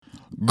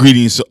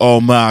Greetings to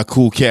all my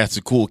cool cats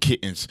and cool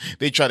kittens.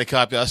 They try to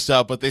copy our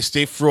style, but they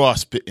stay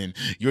frostbitten.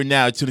 You're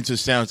now tuned into the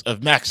sounds of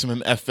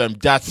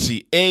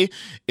MaximumFM.ca.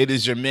 It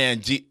is your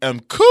man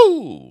DM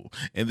Cool,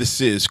 and this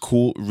is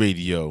Cool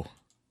Radio.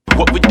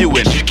 What we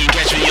doing? You can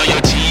catch me on your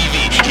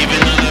TV,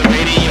 even on the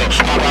radio.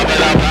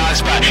 Blah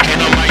spot,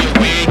 and on my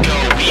way go.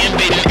 We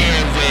invading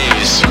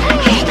airwaves.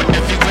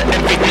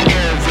 Everything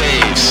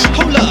airwaves.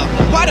 Hold up,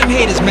 why them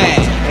haters mad?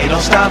 Ain't no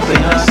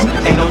stopping us,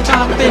 ain't no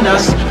topping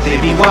us.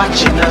 They be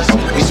watching us,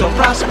 we so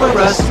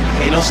prosperous.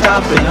 Ain't no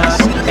stopping us,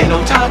 ain't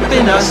no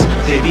topping us.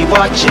 They be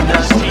watching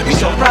us, we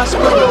so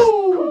prosperous.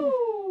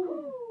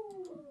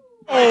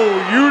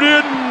 Oh, you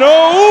didn't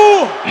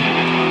know?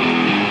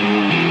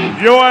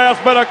 Your ass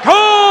better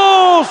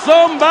call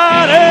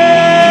somebody!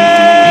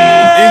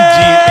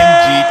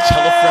 Indeed,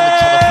 tell a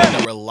friend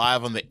that we're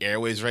live on the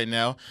airways right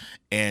now,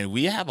 and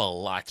we have a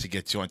lot to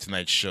get to on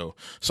tonight's show.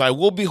 So I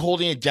will be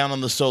holding it down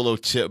on the solo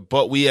tip,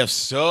 but we have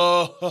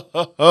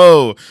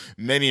so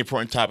many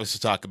important topics to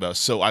talk about.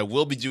 So I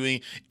will be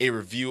doing a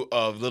review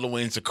of Lil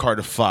Wayne's The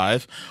Carter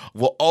 5.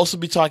 We'll also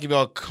be talking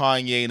about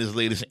Kanye and his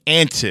latest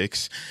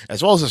antics,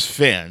 as well as his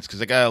fans, because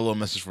I got a little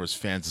message for his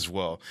fans as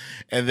well.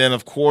 And then,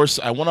 of course,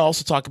 I want to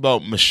also talk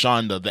about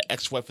Mashonda, the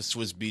ex-wife of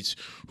Swizz Beatz,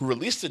 who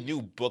released a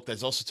new book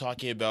that's also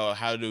talking about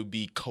how to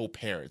be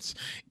co-parents.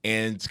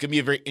 And it's going to be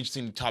a very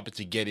interesting topic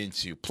to get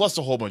into, plus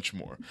a whole bunch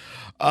more.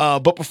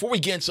 But before we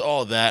get into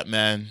all that,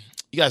 man,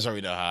 you guys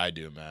already know how I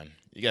do, man.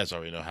 You guys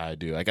already know how I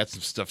do. I got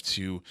some stuff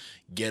to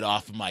get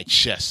off of my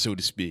chest, so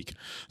to speak.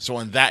 So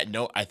on that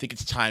note, I think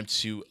it's time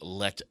to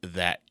let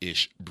that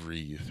ish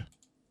breathe.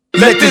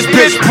 Let this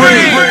bitch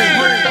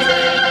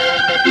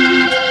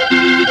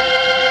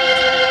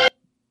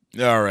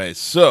breathe! All right,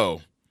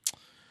 so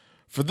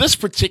for this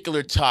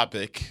particular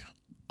topic,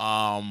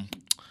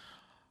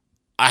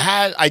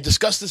 I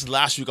discussed this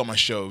last week on my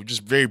show,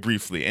 just very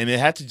briefly, and it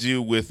had to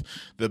do with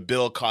the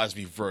Bill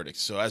Cosby verdict.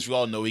 So as we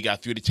all know, he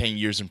got 3 to 10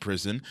 years in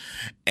prison,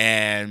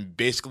 and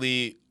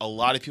basically a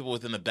lot of people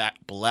within the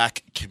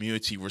black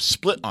community were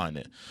split on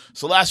it.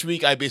 So last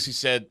week I basically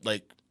said,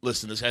 like,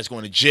 listen, this guy's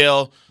going to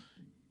jail.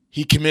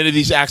 He committed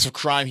these acts of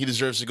crime. He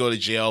deserves to go to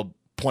jail,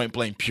 point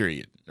blank,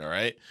 period. All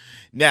right?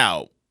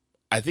 Now,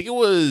 I think it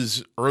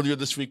was earlier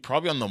this week,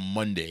 probably on the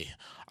Monday,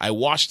 I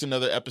watched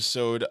another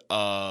episode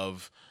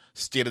of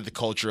State of the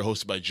Culture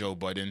hosted by Joe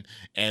Budden,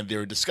 and they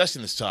were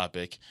discussing this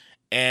topic.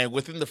 And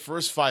within the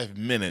first 5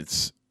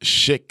 minutes,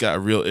 shit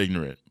got real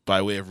ignorant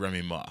by way of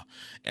Remy Ma.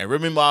 And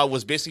Remy Ma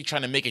was basically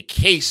trying to make a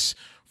case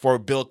for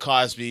Bill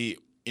Cosby,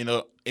 you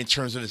know, in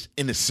terms of his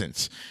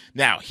innocence.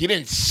 Now, she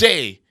didn't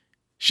say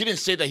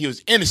that he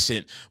was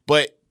innocent,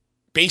 but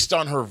based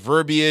on her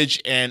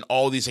verbiage and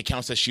all these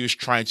accounts that she was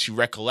trying to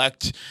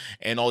recollect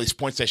and all these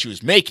points that she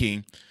was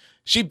making,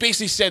 she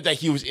basically said that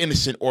he was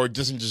innocent or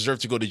doesn't deserve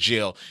to go to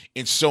jail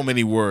in so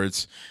many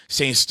words,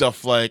 saying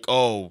stuff like,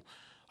 oh,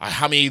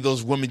 how many of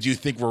those women do you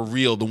think were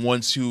real, the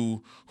ones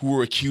who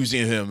were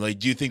accusing him? Like,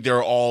 do you think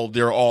they're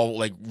all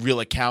like real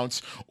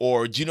accounts?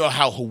 Or do you know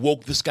how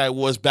woke this guy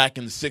was back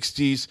in the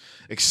 60s,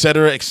 et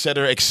cetera, et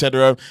cetera, et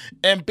cetera?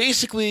 And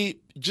basically,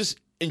 just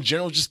in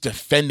general, just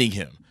defending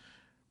him,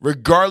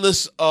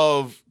 regardless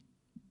of,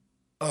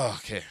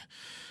 okay.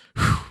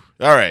 Whew.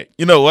 All right,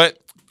 you know what?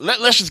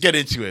 Let's just get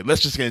into it.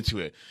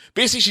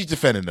 Basically, she's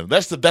defending him.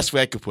 That's the best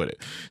way I could put it.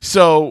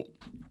 So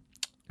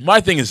my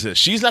thing is this.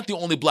 She's not the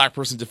only black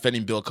person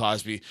defending Bill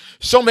Cosby.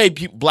 So many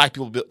black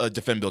people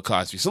defend Bill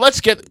Cosby. So let's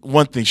get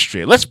one thing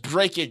straight. Let's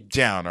break it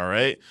down, all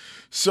right?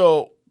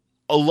 So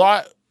a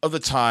lot of the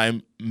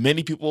time,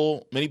 many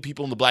people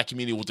in the black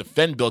community will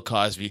defend Bill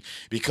Cosby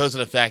because of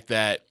the fact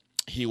that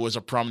he was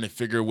a prominent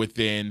figure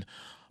within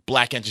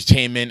black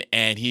entertainment,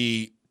 and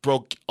he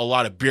broke a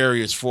lot of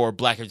barriers for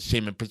black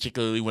entertainment,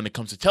 particularly when it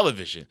comes to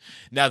television.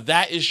 Now,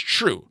 that is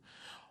true.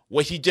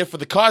 What he did for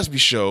The Cosby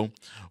Show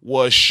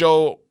was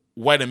show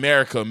white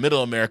America,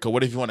 middle America,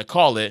 whatever you want to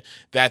call it,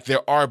 that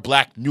there are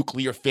black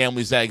nuclear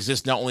families that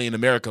exist not only in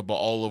America, but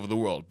all over the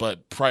world,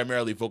 but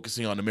primarily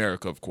focusing on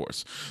America, of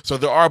course. So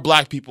there are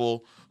black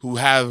people who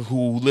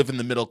live in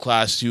the middle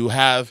class, who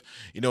have,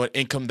 you know, an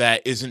income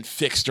that isn't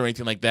fixed or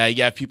anything like that.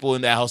 You have people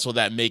in that household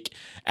that make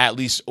at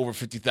least over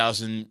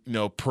 $50,000, you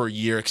know, per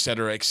year, et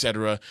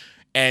cetera,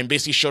 and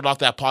basically showed off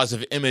that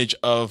positive image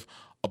of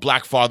a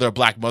black father, a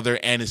black mother,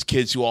 and his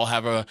kids who all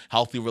have a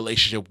healthy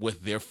relationship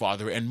with their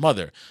father and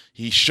mother.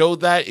 He showed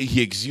that,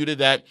 he exuded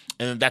that,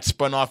 and that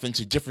spun off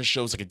into different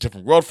shows like A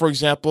Different World, for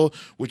example,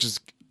 which is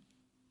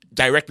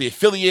directly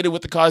affiliated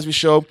with The Cosby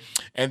Show,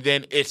 and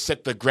then it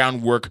set the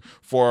groundwork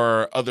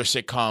for other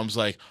sitcoms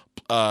like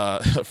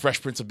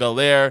Fresh Prince of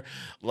Bel-Air,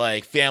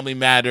 like Family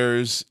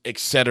Matters, et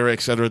cetera,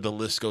 the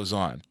list goes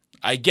on.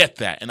 I get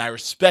that, and I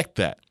respect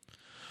that.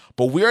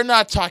 But we're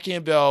not talking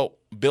about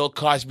Bill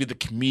Cosby the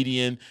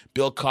comedian,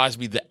 Bill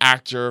Cosby the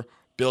actor,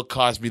 Bill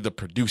Cosby the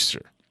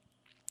producer.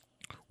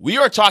 We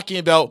are talking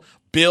about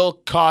Bill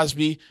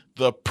Cosby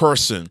the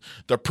person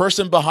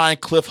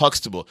behind Cliff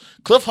Huxtable.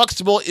 Cliff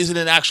Huxtable isn't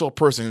an actual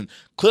person.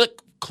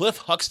 Cliff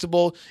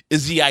Huxtable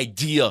is the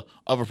idea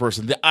of a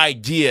person, the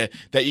idea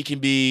that you can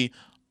be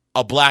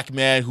a black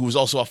man who was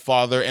also a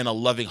father and a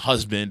loving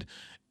husband,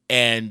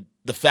 and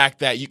the fact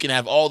that you can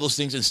have all those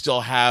things and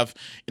still have,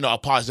 a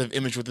positive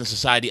image within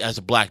society as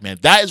a black man.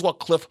 That is what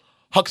Cliff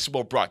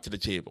Huxtable brought to the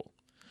table.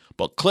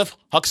 But Cliff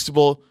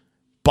Huxtable,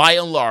 by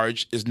and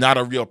large, is not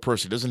a real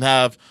person. He doesn't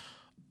have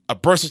a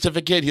birth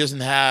certificate. He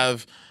doesn't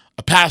have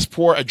a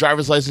passport, a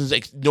driver's license,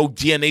 no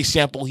DNA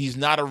sample. He's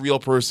not a real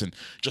person.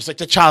 Just like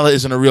T'Challa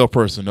isn't a real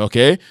person,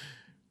 okay?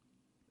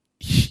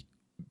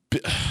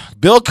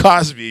 Bill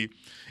Cosby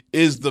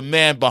is the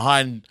man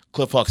behind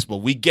Cliff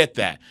Huxtable. We get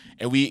that.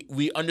 And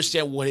we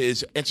understand what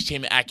his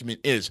entertainment acumen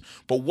is.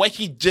 But what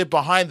he did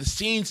behind the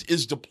scenes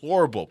is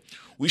deplorable.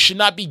 We should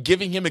not be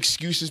giving him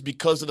excuses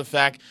because of the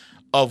fact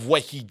of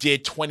what he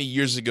did 20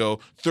 years ago,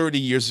 30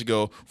 years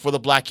ago for the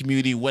black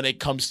community when it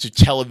comes to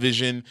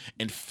television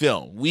and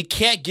film. We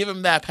can't give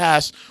him that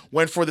pass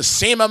when for the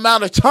same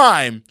amount of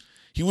time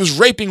he was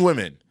raping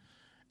women.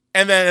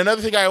 And then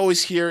another thing I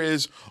always hear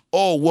is,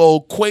 oh,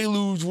 well,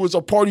 Quaaludes was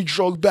a party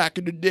drug back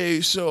in the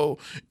day, so,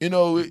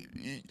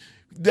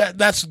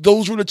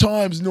 those were the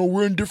times.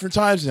 We're in different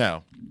times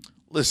now.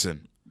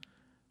 Listen,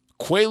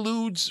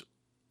 Quaaludes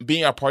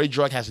being a party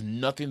drug has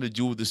nothing to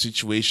do with the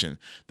situation.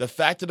 The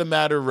fact of the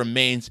matter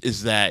remains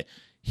is that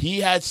he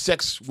had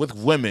sex with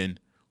women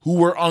who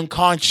were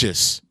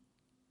unconscious,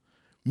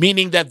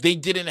 meaning that they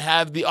didn't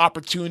have the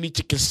opportunity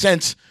to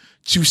consent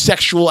to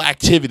sexual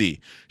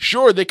activity.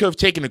 Sure, they could have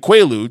taken the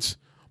Quaaludes,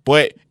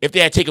 but if they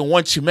had taken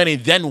one too many,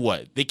 then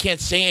what? They can't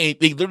say anything.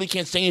 They literally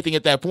can't say anything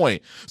at that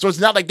point. So it's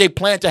not like they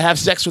planned to have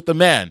sex with the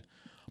man,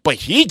 but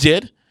he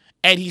did.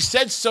 And he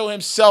said so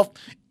himself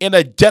in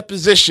a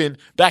deposition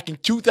back in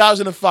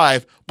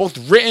 2005,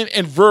 both written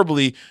and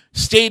verbally,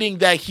 stating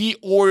that he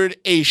ordered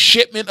a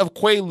shipment of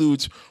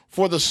Quaaludes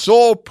for the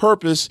sole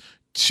purpose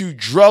to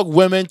drug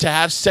women to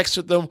have sex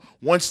with them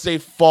once they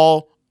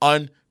fall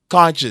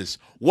unconscious.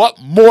 What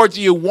more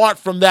do you want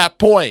from that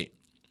point?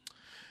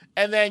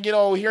 And then,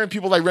 hearing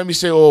people like Remy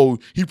say, oh,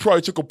 he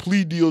probably took a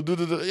plea deal.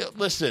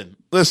 Listen.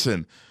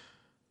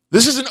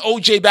 This is an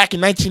OJ back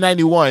in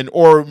 1991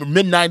 or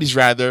mid-90s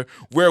rather,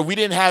 where we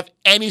didn't have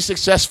any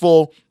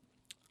successful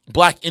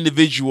black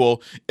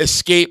individual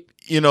escape,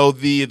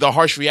 the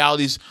harsh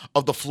realities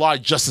of the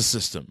flawed justice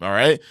system, all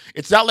right?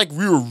 It's not like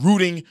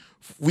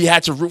we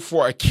had to root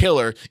for a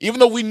killer, even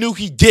though we knew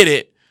he did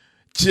it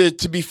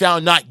to be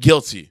found not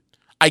guilty.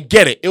 I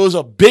get it. It was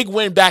a big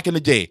win back in the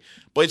day,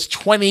 but it's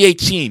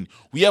 2018.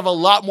 We have a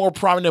lot more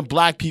prominent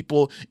black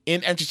people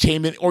in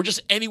entertainment or just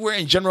anywhere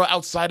in general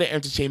outside of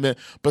entertainment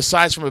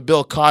besides from a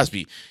Bill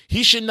Cosby.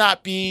 He should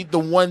not be the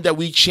one that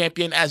we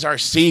champion as our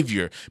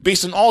savior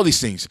based on all these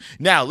things.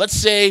 Now, let's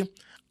say,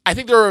 I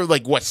think there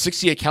are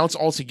 60 accounts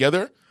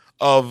altogether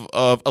of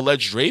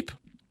alleged rape.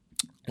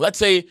 Let's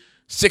say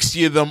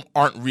 60 of them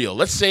aren't real.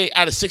 Let's say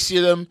out of 60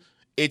 of them,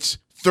 it's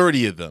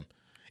 30 of them.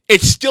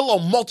 It's still a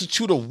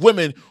multitude of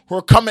women who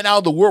are coming out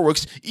of the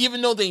woodworks,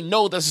 even though they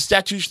know that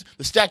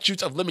the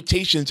statutes of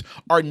limitations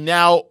are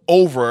now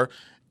over,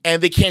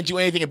 and they can't do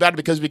anything about it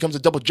because it becomes a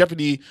double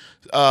jeopardy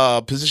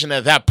position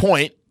at that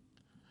point.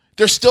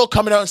 They're still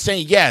coming out and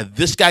saying, yeah,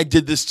 this guy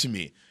did this to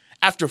me.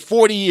 After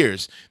 40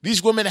 years,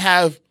 these women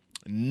have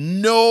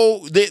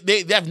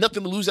they have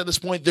nothing to lose at this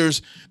point.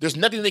 There's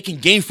nothing they can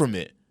gain from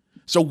it.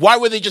 So why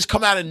would they just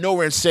come out of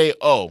nowhere and say,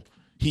 oh,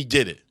 he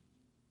did it?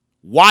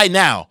 Why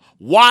now?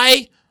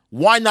 Why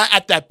not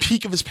at that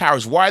peak of his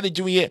powers? Why are they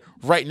doing it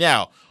right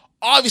now?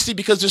 Obviously,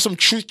 because there's some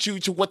truth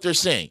to what they're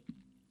saying.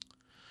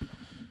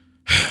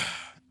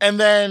 And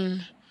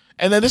then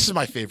this is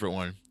my favorite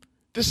one.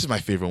 This is my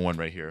favorite one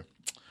right here.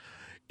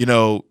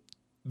 The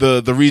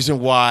reason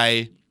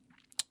why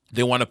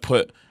they want to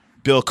put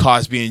Bill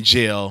Cosby in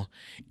jail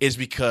is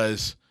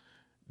because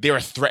they were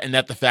threatened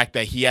at the fact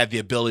that he had the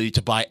ability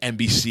to buy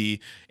NBC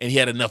and he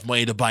had enough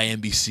money to buy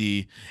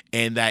NBC,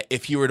 and that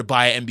if he were to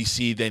buy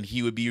NBC, then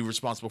he would be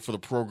responsible for the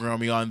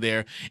programming on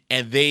there.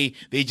 And they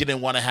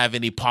didn't want to have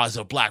any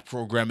positive black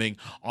programming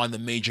on the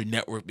major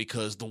network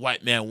because the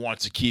white man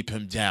wants to keep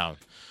him down.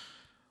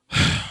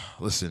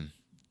 Listen,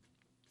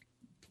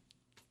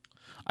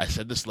 I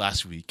said this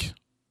last week.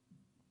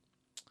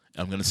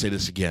 I'm going to say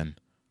this again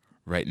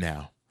right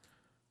now.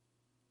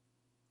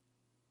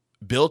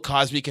 Bill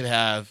Cosby could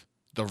have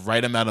the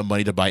right amount of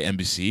money to buy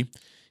NBC.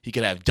 He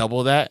could have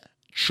double that,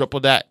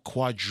 triple that,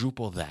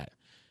 quadruple that.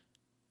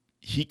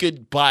 He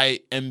could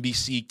buy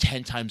NBC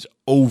 10 times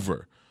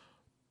over.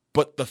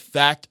 But the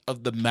fact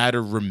of the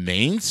matter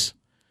remains,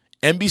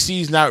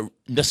 NBC is not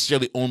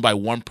necessarily owned by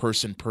one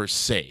person per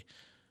se.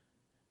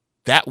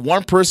 That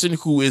one person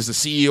who is the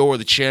CEO or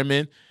the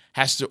chairman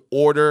has to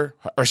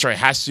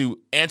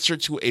answer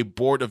to a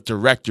board of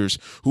directors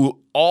who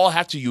all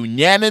have to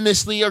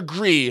unanimously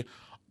agree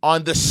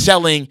on the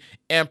selling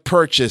and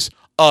purchase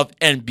of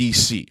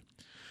NBC.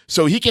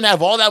 So he can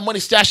have all that money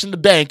stashed in the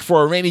bank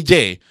for a rainy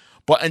day,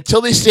 but until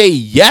they say,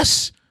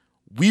 yes,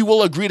 we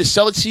will agree to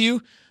sell it to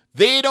you,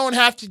 they don't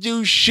have to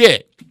do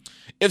shit.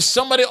 If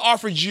somebody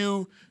offered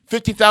you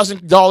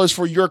 $50,000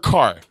 for your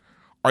car,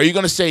 are you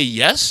going to say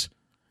yes?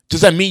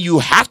 Does that mean you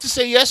have to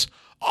say yes?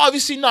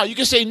 Obviously not. You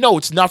can say, no,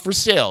 it's not for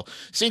sale.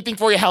 Same thing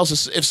for your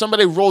house. If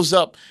somebody rolls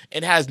up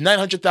and has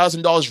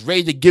 $900,000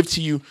 ready to give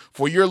to you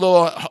for your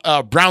little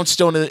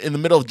brownstone in the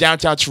middle of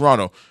downtown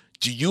Toronto,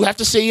 do you have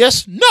to say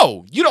yes?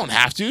 No, you don't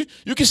have to.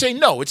 You can say,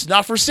 no, it's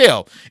not for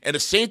sale. And the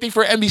same thing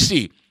for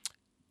NBC.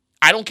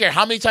 I don't care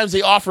how many times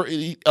they offer,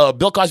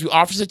 Bill Cosby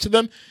offers it to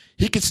them.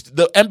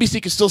 The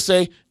NBC can still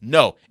say,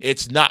 no,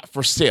 it's not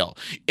for sale.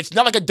 It's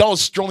not like a Donald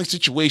Sterling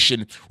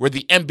situation where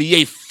the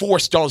NBA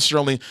forced Donald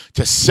Sterling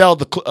to sell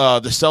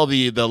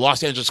the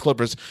Los Angeles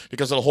Clippers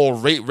because of the whole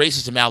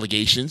racism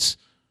allegations.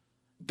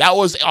 That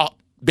was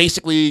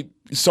basically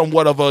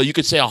somewhat of you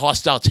could say a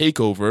hostile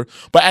takeover.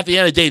 But at the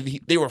end of the day,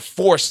 they were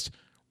forced,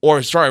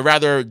 Donald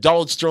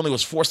Sterling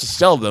was forced to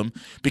sell them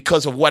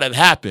because of what had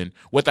happened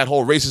with that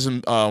whole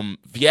racism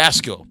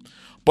fiasco.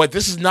 But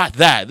this is not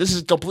that. This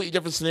is a completely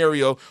different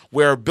scenario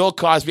where Bill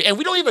Cosby, and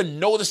we don't even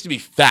know this to be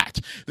fact.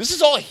 This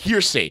is all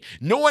hearsay.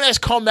 No one has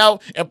come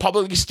out and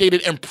publicly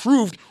stated and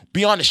proved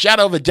beyond a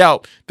shadow of a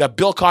doubt that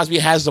Bill Cosby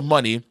has the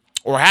money,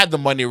 or had the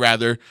money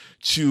rather,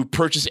 to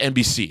purchase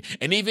NBC.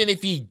 And even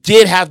if he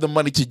did have the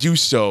money to do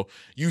so,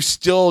 you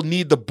still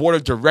need the board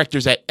of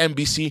directors at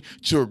NBC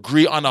to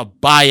agree on a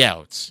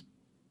buyout.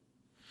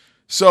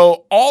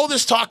 So all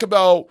this talk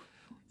about,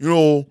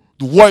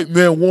 the white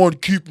man wanted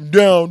to keep him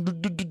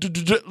down.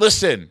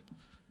 Listen,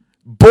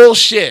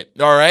 bullshit,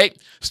 all right?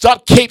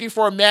 Stop caping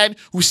for a man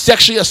who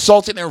sexually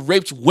assaulted and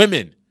raped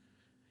women.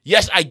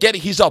 Yes, I get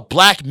it. He's a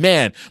black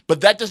man,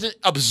 but that doesn't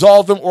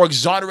absolve him or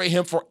exonerate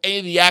him for any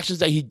of the actions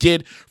that he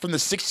did from the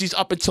 60s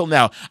up until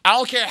now. I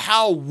don't care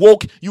how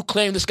woke you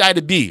claim this guy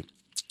to be.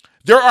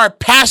 There are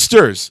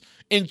pastors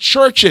in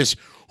churches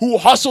who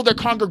hustle their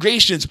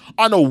congregations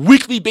on a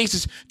weekly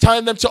basis,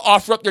 telling them to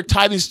offer up their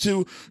tithings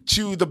to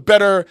the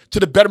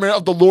betterment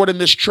of the Lord in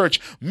this church.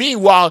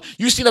 Meanwhile,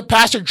 you see the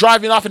pastor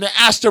driving off in an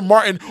Aston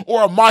Martin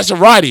or a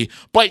Maserati,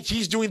 but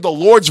he's doing the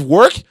Lord's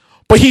work.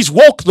 But he's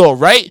woke though,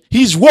 right?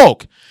 He's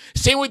woke.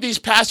 Same with these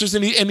pastors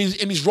in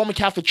these Roman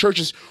Catholic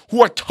churches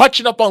who are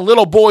touching up on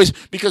little boys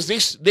because they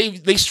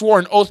swore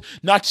an oath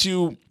not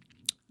to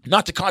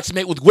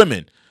consummate with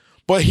women.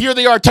 But here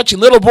they are touching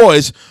little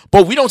boys,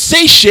 but we don't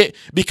say shit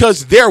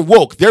because they're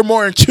woke. They're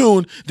more in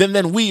tune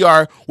than we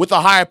are with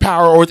a higher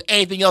power or with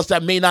anything else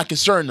that may not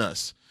concern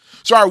us.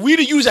 So are we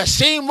to use that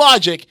same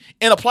logic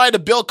and apply it to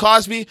Bill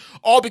Cosby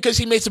all because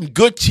he made some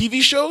good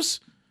TV shows?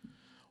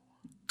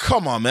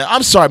 Come on, man.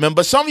 I'm sorry, man,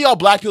 but some of y'all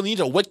black people need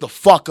to wake the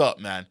fuck up,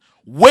 man.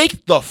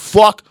 Wake the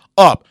fuck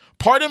up.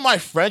 Pardon my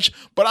French,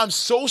 but I'm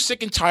so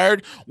sick and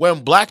tired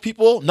when black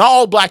people, not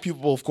all black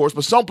people, of course,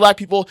 but some black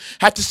people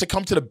have to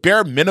succumb to the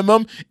bare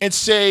minimum and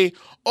say,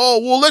 oh,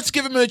 well, let's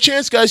give him a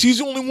chance, guys. He's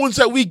the only ones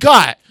that we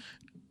got.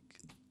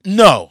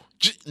 No.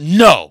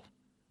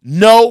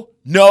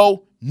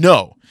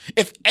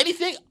 If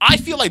anything, I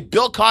feel like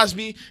Bill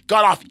Cosby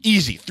got off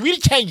easy. 3 to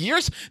 10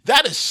 years,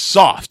 that is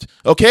soft,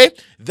 okay?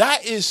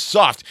 That is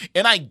soft.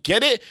 And I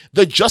get it.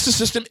 The justice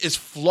system is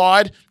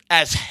flawed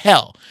as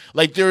hell.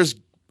 Like, there's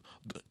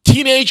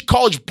teenage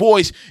college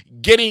boys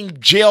getting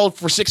jailed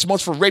for 6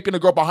 months for raping a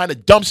girl behind a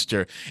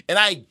dumpster. And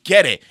I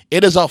get it.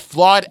 It is a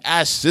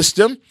flawed-ass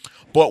system.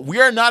 But we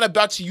are not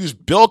about to use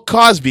Bill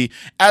Cosby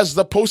as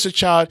the poster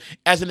child,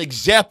 as an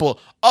example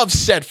of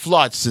said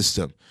flawed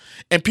system.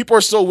 And people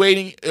are still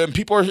waiting, and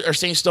people are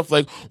saying stuff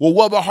like, well,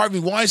 what about Harvey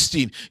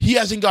Weinstein? He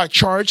hasn't got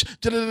charged.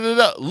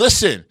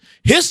 Listen,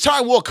 his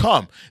time will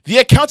come. The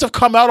accounts have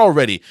come out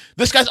already.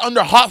 This guy's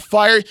under hot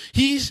fire.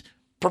 He's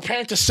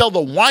preparing to sell the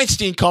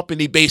Weinstein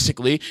Company,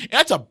 basically. And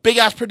that's a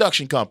big-ass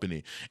production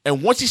company.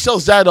 And once he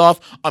sells that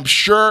off, I'm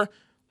sure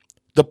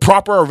the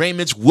proper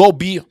arraignments will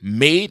be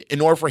made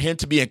in order for him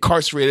to be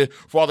incarcerated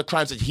for all the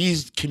crimes that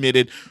he's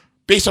committed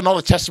based on all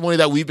the testimony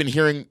that we've been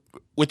hearing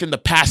within the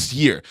past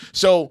year.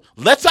 So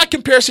let's not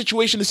compare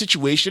situation to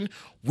situation.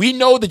 We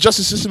know the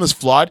justice system is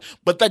flawed,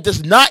 but that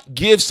does not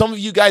give some of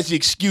you guys the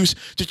excuse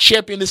to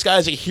champion this guy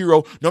as a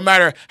hero, no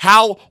matter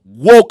how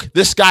woke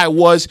this guy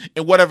was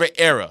in whatever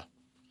era.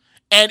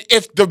 And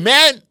if the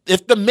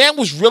man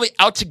was really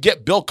out to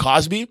get Bill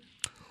Cosby,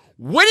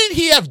 wouldn't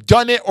he have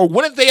done it, or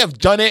wouldn't they have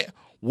done it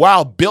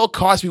while Bill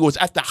Cosby was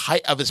at the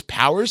height of his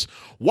powers?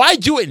 Why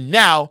do it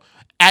now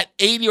at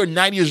 80 or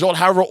 90 years old,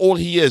 however old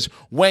he is,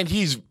 when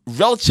he's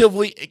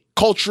relatively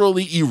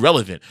culturally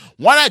irrelevant?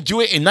 Why not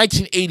do it in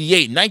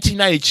 1988,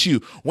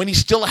 1992, when he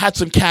still had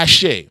some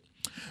cachet?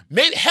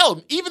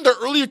 Hell, even the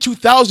earlier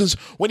 2000s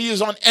when he was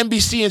on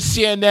NBC and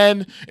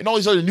CNN and all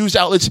these other news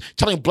outlets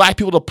telling black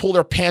people to pull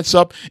their pants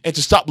up and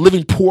to stop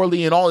living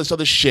poorly and all this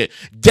other shit.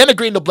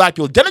 Denigrating the black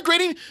people.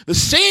 Denigrating the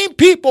same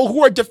people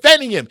who are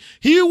defending him.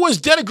 He was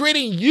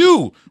denigrating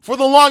you for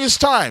the longest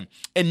time.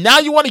 And now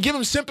you want to give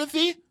him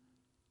sympathy?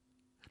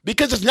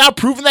 Because it's now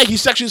proven that he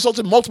sexually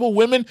assaulted multiple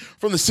women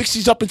from the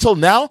 60s up until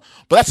now?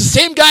 But that's the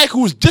same guy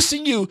who was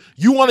dissing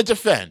you want to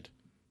defend.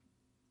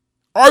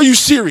 Are you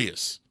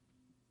serious?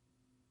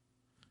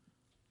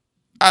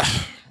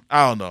 I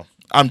don't know.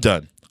 I'm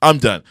done.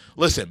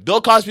 Listen, Bill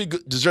Cosby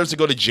deserves to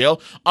go to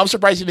jail. I'm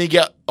surprised he didn't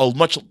get a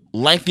much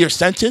lengthier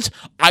sentence.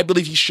 I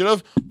believe he should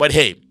have. But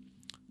hey,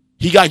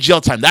 He got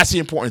jail time. That's the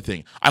important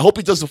thing. I hope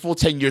he does the full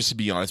 10 years, to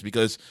be honest,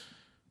 because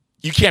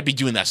you can't be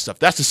doing that stuff.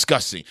 That's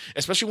disgusting.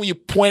 Especially when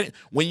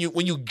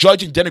you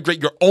judge and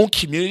denigrate your own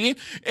community.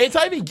 It's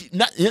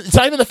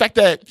not even the fact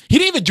that he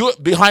didn't even do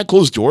it behind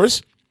closed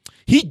doors.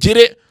 He did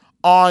it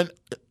on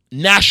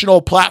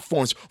national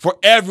platforms for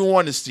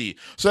everyone to see,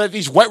 so that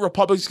these white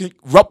Republicans can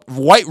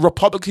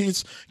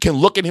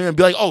look at him and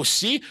be like, "Oh,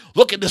 see,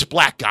 look at this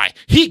black guy.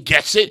 He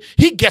gets it.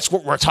 He gets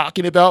what we're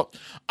talking about."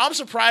 I'm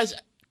surprised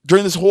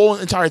during this whole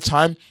entire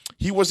time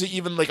he wasn't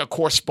even like a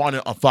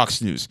correspondent on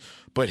Fox News.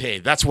 But hey,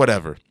 that's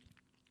whatever.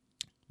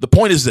 The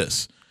point is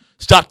this: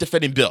 stop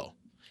defending Bill.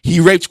 He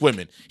raped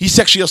women. He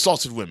sexually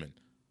assaulted women.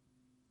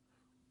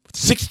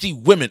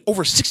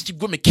 Over 60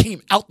 women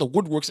came out the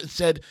woodworks and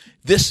said,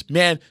 this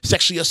man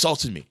sexually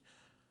assaulted me.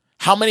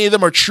 How many of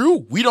them are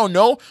true? We don't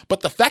know. But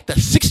the fact that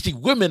 60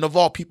 women of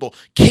all people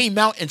came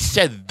out and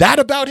said that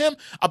about him,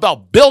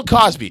 about Bill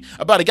Cosby,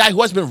 about a guy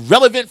who has been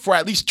relevant for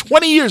at least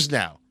 20 years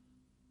now.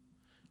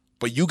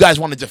 But you guys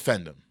want to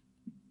defend him.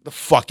 The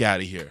fuck out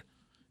of here.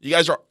 You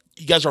guys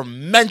are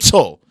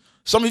mental.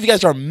 Some of you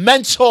guys are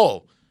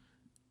mental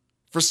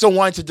for still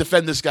wanting to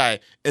defend this guy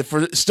and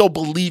for still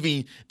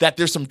believing that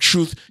there's some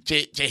truth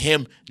to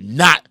him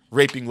not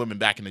raping women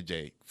back in the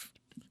day.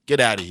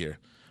 Get out of here.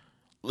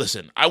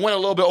 Listen, I went a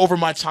little bit over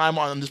my time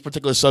on this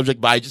particular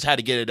subject, but I just had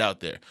to get it out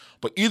there.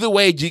 But either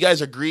way, do you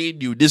guys agree?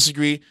 Do you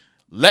disagree?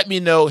 Let me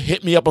know.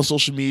 Hit me up on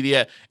social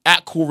media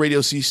at Cool Radio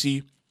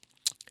CC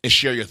and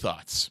share your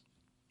thoughts.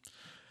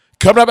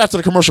 Coming up after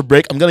the commercial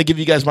break, I'm going to give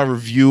you guys my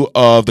review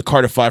of the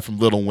Carter 5 from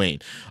Lil Wayne.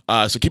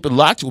 So keep it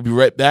locked. We'll be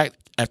right back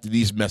after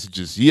these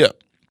messages. Yeah.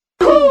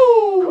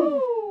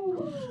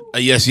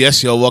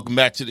 Yes, yo. Welcome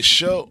back to the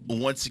show.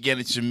 Once again,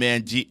 it's your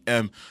man,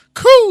 DM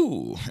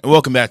Cool. And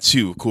welcome back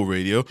to Cool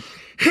Radio.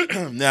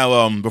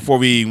 Now, before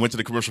we went to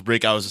the commercial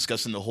break, I was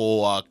discussing the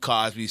whole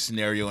Cosby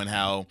scenario and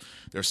how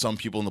there's some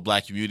people in the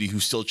black community who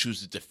still choose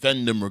to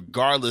defend him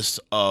regardless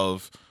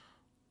of,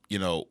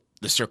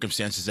 the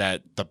circumstances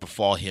that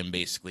befall him,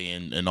 basically,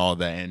 and all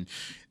that. And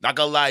not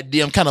gonna lie,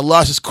 DM kind of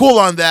lost his cool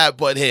on that,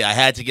 but hey, I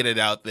had to get it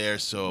out there.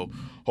 So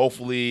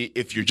hopefully,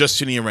 if you're just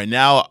tuning in right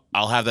now,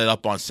 I'll have that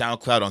up on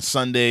SoundCloud on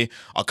Sunday.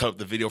 I'll cut up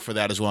the video for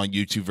that as well on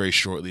YouTube very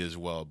shortly as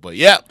well. But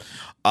yeah,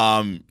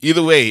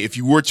 either way, if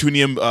you were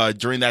tuning in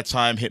during that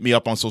time, hit me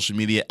up on social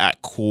media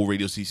at Cool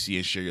Radio CC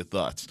and share your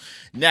thoughts.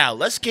 Now,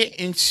 let's get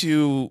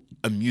into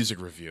a music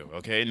review,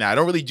 okay? Now, I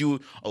don't really do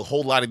a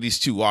whole lot of these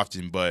too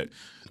often, but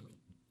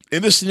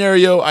in this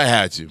scenario, I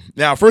had to.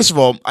 Now, first of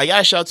all, I got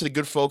to shout out to the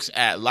good folks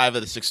at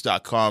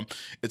liveatthesix.com.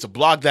 It's a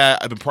blog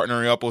that I've been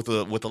partnering up with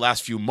the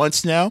last few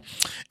months now.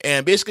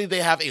 And basically, they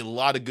have a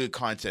lot of good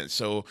content.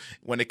 So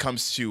when it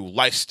comes to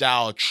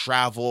lifestyle,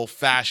 travel,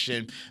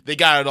 fashion, they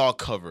got it all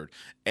covered.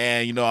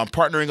 And, I'm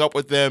partnering up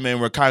with them, and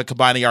we're kind of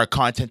combining our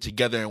content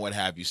together and what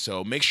have you.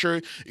 So make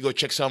sure you go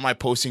check some of my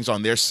postings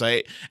on their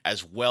site,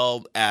 as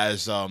well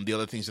as the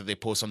other things that they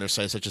post on their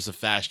site, such as the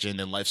fashion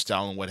and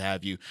lifestyle and what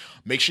have you.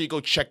 Make sure you go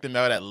check them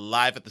out at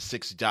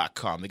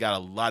liveatthesix.com. They got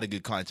a lot of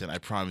good content, I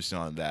promise you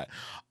on that.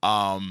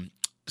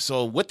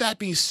 So with that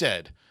being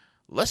said,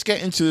 let's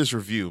get into this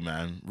review,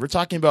 man. We're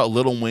talking about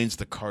Lil Wayne's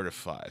The Carter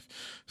 5.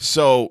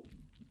 So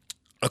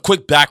a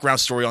quick background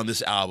story on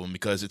this album,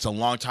 because it's a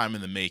long time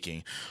in the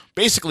making.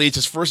 Basically, it's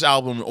his first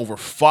album in over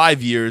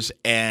 5 years,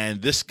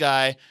 and this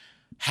guy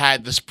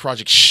had this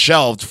project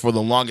shelved for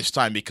the longest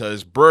time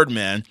because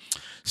Birdman,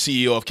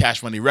 CEO of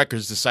Cash Money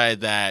Records,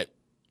 decided that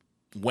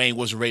Wayne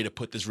wasn't ready to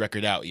put this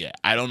record out yet.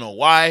 I don't know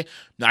why.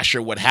 Not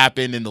sure what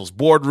happened in those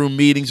boardroom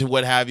meetings and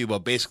what have you, but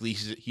basically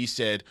he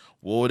said,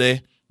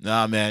 "Wode,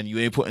 nah, man, you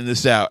ain't putting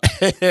this out."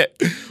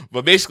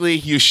 But basically,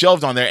 he was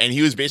shelved on there, and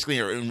he was basically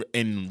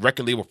in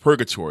record label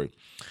purgatory.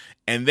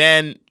 And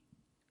then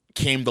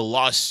came the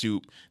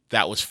lawsuit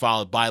that was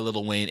filed by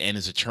Lil Wayne and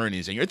his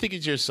attorneys. And you're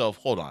thinking to yourself,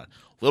 hold on,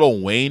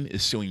 Lil Wayne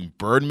is suing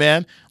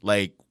Birdman?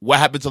 Like, what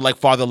happened to Like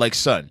Father, Like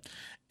Son?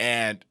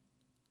 And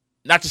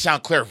not to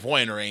sound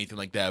clairvoyant or anything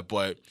like that,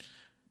 but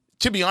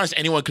to be honest,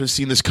 anyone could have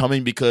seen this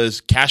coming,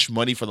 because Cash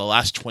Money for the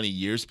last 20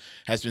 years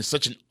has been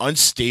such an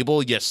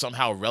unstable yet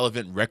somehow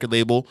relevant record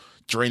label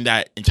during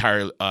that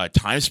entire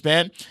time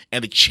span.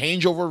 And the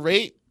changeover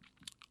rate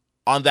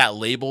on that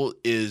label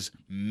is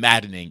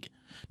maddening,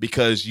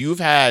 because you've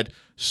had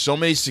so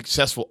many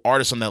successful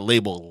artists on that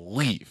label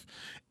leave.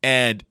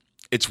 And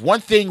it's one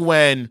thing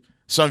when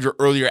some of your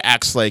earlier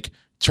acts like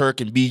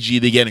Turk and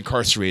BG, they get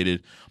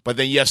incarcerated, but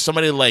then you have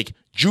somebody like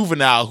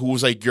Juvenile, who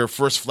was like your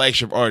first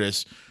flagship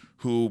artist,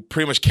 who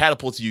pretty much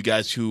catapulted you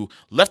guys, who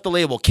left the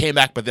label, came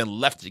back, but then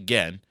left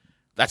again.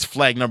 That's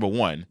flag number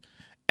one.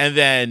 And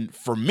then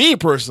for me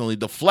personally,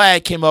 the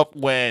flag came up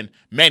when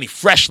Manny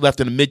Fresh left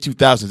in the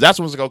mid-2000s. That's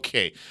when I was like,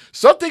 okay,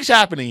 something's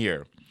happening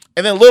here.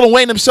 And then Lil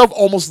Wayne himself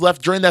almost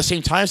left during that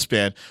same time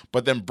span.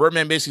 But then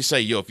Birdman basically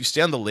said, yo, if you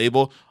stay on the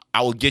label,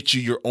 I will get you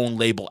your own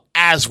label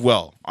as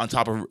well, on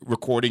top of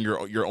recording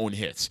your own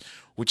hits,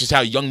 which is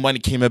how Young Money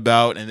came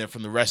about. And then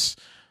from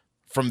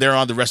there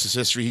on, the rest is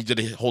history. He did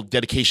a whole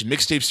dedication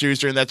mixtape series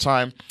during that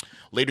time.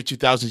 Later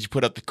 2000s, he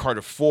put up the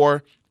Carter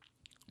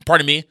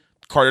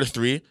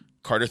 3,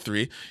 Carter 3.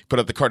 He put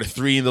out the Carter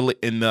 3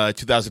 in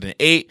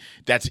 2008.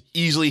 That's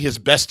easily his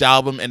best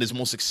album and his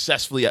most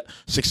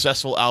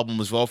successful album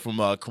as well from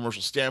a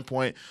commercial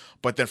standpoint.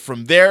 But then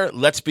from there,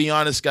 let's be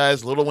honest,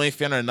 guys, Lil Wayne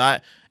fan or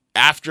not,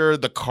 after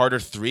the Carter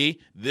 3,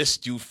 this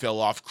dude fell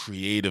off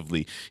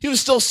creatively. He was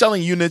still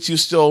selling units. He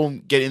was still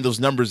getting those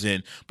numbers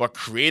in. But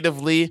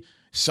creatively,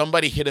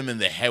 somebody hit him in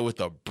the head with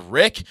a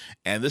brick,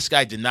 and this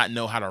guy did not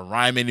know how to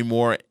rhyme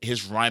anymore.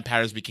 His rhyme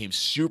patterns became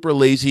super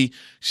lazy,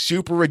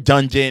 super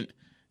redundant.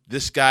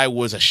 This guy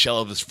was a shell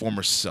of his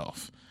former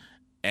self.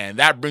 And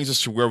that brings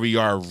us to where we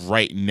are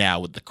right now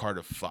with the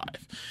Carter 5.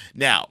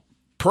 Now,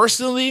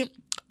 personally,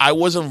 I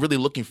wasn't really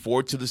looking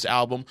forward to this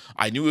album.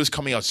 I knew it was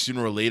coming out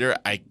sooner or later.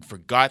 I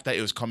forgot that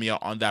it was coming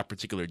out on that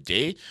particular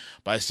day.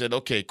 But I said,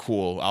 okay,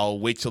 cool. I'll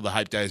wait till the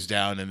hype dies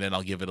down, and then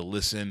I'll give it a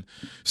listen.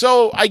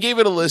 So I gave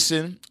it a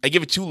listen. I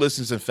gave it 2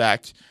 listens, in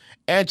fact.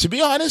 And to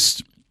be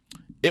honest,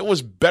 it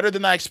was better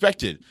than I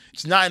expected.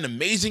 It's not an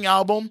amazing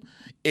album.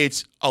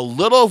 It's a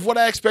little of what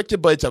I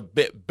expected, but it's a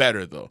bit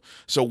better, though.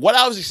 So what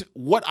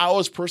I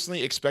was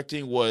personally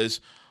expecting was,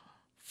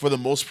 for the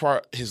most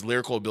part, his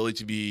lyrical ability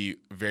to be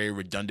very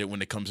redundant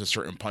when it comes to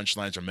certain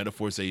punchlines or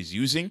metaphors that he's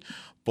using.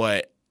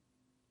 But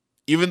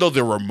even though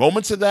there were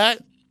moments of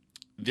that,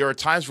 there are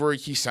times where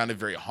he sounded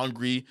very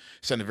hungry,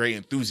 sounded very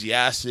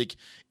enthusiastic.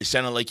 It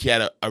sounded like he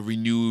had a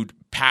renewed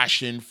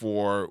passion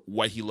for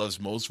what he loves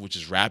most, which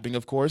is rapping,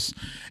 of course.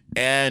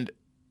 And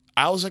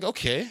I was like,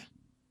 okay,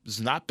 this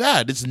is not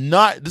bad. This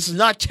is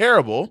not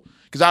terrible,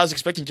 because I was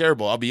expecting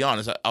terrible. I'll be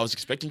honest. I was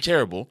expecting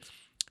terrible.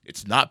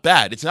 It's not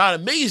bad. It's not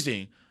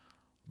amazing.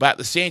 But at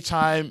the same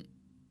time,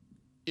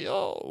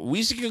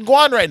 Weezy can go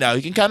on right now.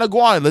 He can kind of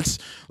go on.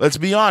 Let's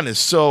be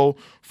honest. So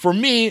for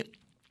me,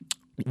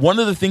 one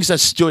of the things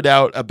that stood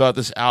out about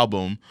this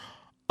album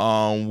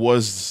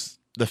was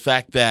the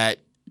fact that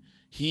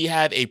he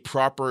had a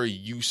proper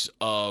use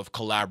of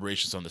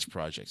collaborations on this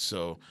project.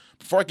 So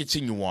before I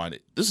continue on,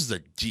 this is a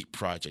deep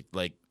project.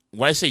 Like,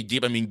 when I say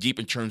deep, I mean deep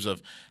in terms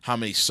of how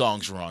many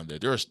songs were on there.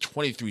 There was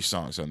 23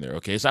 songs on there,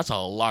 okay? So that's a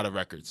lot of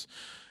records.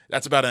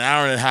 That's about an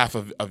hour and a half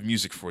of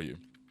music for you.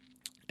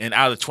 And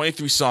out of the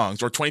 23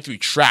 songs, or 23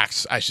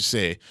 tracks, I should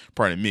say,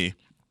 pardon me,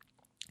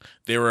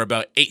 there were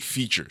about 8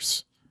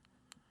 features.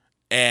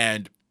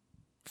 And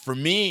for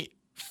me,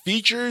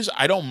 features,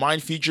 I don't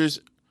mind features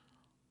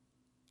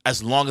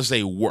as long as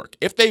they work.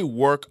 If they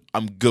work,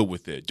 I'm good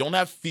with it. Don't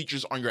have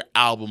features on your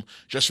album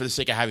just for the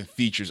sake of having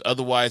features.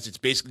 Otherwise, it's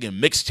basically a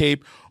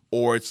mixtape,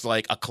 or it's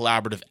like a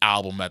collaborative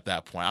album at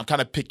that point. I'm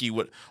kind of picky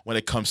when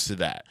it comes to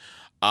that.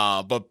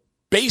 But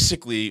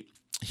basically,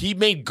 he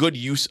made good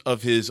use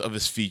of his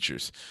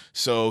features.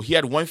 So he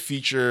had one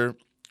feature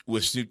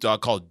with Snoop Dogg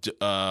called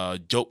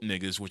Dope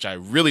Niggas, which I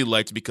really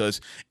liked because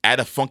it had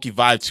a funky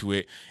vibe to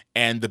it.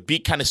 And the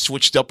beat kind of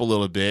switched up a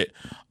little bit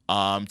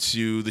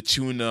to the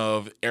tune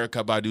of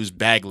Erykah Badu's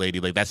Bag Lady,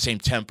 like that same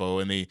tempo.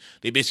 And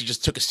they basically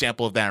just took a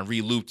sample of that and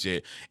re-looped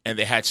it. And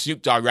they had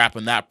Snoop Dogg rap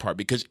on that part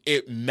because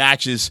it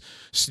matches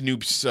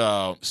Snoop's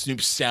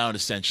sound,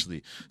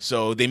 essentially.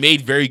 So they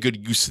made very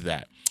good use of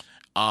that.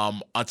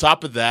 On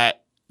top of that,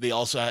 he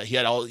also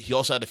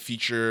had a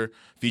feature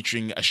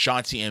featuring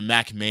Ashanti and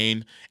Mac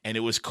Main, and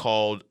it was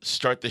called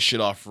 "Start This Shit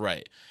Off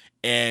Right."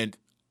 And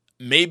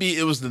maybe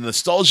it was the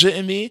nostalgia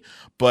in me,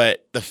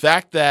 but the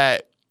fact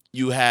that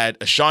you had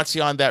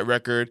Ashanti on that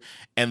record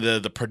and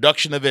the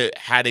production of it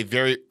had a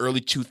very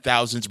early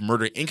 2000s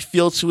Murder Inc.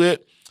 feel to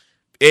it,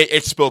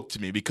 it spoke to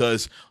me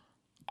because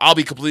I'll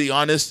be completely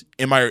honest,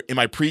 in my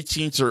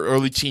preteens or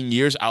early teen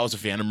years, I was a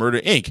fan of Murder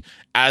Inc.,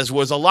 as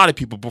was a lot of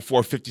people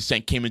before 50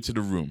 Cent came into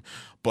the room.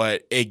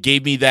 But it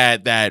gave me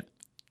that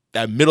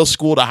middle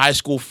school to high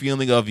school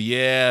feeling of,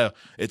 yeah,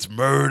 it's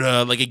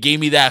murder. Like, it gave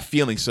me that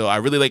feeling. So I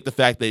really like the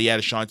fact that he had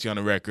Ashanti on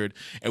the record.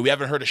 And we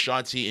haven't heard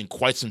Ashanti in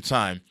quite some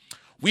time.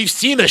 We've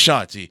seen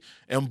Ashanti.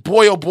 And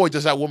boy, oh boy,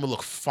 does that woman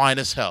look fine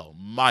as hell.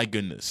 My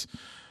goodness.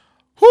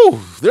 Whew,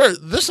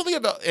 there's something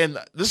about, and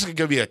this is going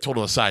to be a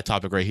total aside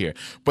topic right here,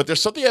 but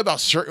there's something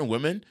about certain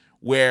women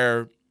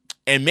where,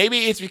 and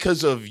maybe it's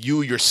because of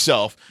you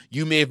yourself,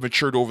 you may have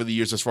matured over the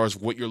years as far as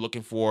what you're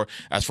looking for,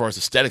 as far as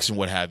aesthetics and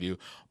what have you.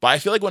 But I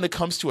feel like when it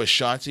comes to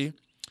Ashanti,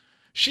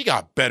 she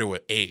got better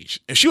with age.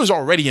 And she was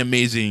already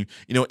amazing,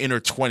 in her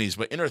 20s,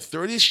 but in her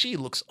 30s, she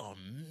looks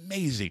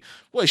amazing.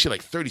 What is she,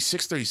 like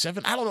 36,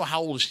 37? I don't know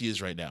how old she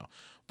is right now,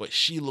 but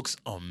she looks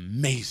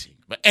amazing.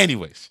 But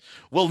anyways,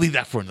 we'll leave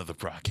that for another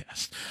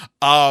broadcast.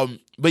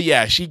 But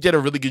yeah, she did a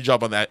really good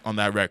job on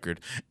that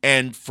record.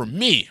 And for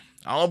me,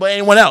 I don't know about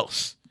anyone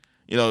else,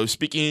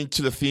 speaking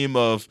to the theme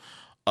of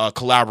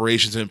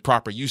collaborations and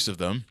proper use of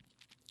them,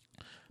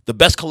 the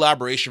best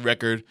collaboration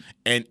record,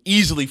 and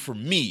easily for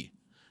me,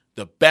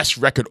 the best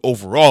record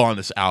overall on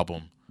this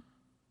album,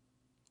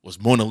 was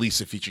Mona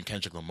Lisa featuring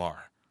Kendrick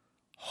Lamar.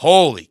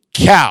 Holy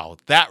cow,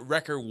 that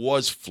record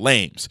was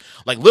flames.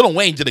 Like, Lil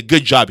Wayne did a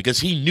good job because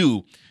he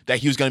knew that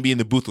he was going to be in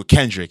the booth with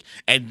Kendrick,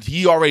 and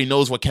he already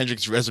knows what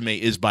Kendrick's resume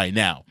is by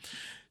now.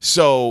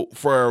 So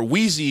for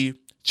Weezy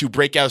to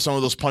break out some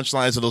of those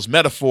punchlines and those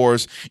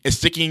metaphors and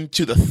sticking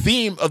to the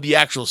theme of the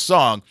actual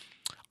song,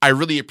 I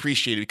really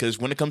appreciate it because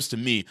when it comes to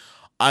me,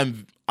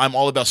 I'm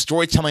all about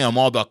storytelling. I'm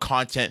all about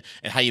content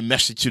and how you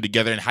mesh the two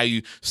together and how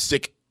you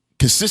stick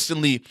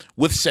consistently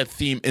with said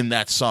theme in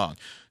that song.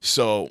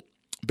 So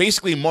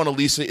basically, Mona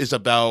Lisa is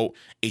about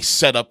a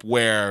setup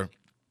where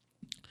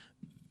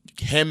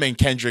him and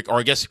Kendrick, or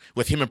I guess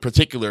with him in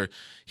particular,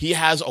 he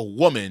has a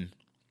woman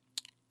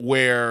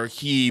where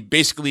he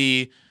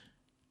basically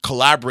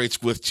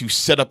collaborates with to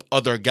set up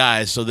other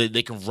guys so that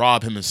they can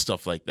rob him and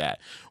stuff like that,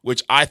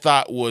 which I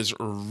thought was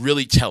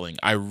really telling.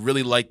 I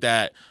really like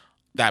that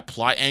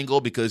plot angle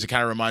because it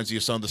kind of reminds me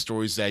of some of the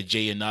stories that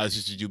Jay and Nas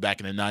used to do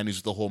back in the 90s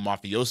with the whole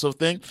mafioso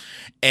thing.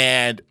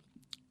 And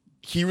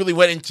he really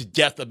went into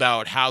depth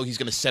about how he's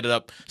going to set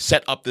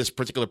up this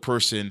particular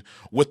person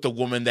with the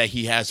woman that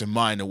he has in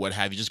mind or what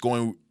have you, just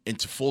going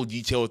into full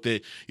detail with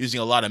it, using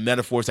a lot of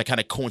metaphors that kind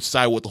of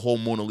coincide with the whole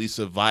Mona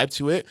Lisa vibe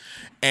to it.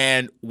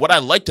 And what I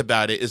liked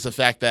about it is the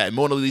fact that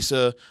Mona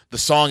Lisa, the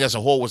song as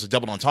a whole, was a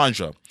double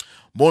entendre.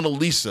 Mona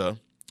Lisa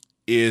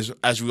is,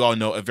 as we all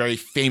know, a very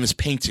famous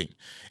painting.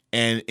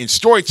 And in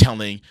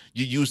storytelling,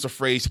 you use the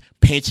phrase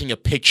painting a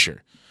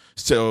picture.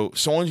 So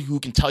someone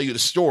who can tell you the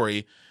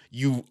story,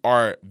 you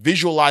are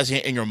visualizing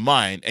it in your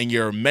mind and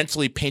you're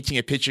mentally painting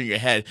a picture in your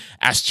head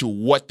as to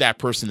what that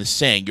person is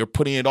saying. You're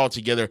putting it all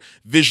together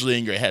visually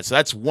in your head. So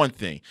that's one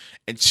thing.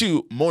 And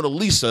two, Mona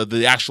Lisa,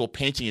 the actual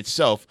painting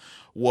itself,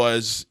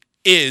 is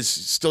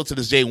still to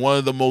this day one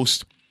of the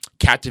most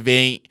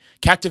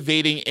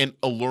captivating and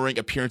alluring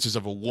appearances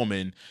of a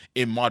woman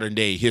in modern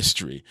day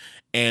history.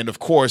 And of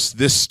course,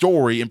 this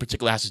story in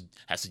particular has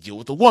to deal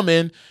with a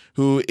woman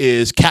who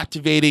is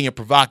captivating and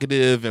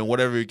provocative and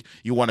whatever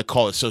you want to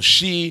call it. So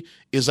she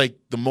is like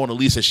the Mona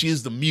Lisa. She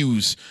is the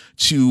muse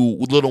to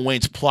Lil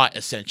Wayne's plot,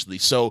 essentially.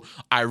 So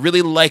I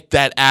really like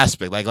that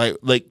aspect.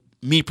 Like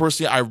me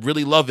personally, I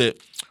really love it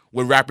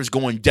when rappers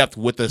go in depth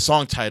with the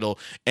song title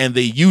and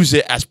they use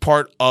it as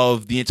part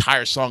of the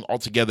entire song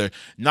altogether,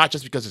 not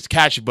just because it's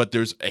catchy, but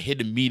there's a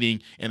hidden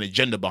meaning and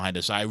agenda behind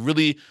it. So I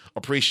really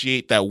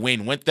appreciate that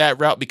Wayne went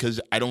that route because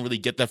I don't really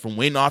get that from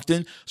Wayne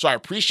often. So I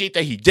appreciate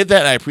that he did that,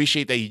 and I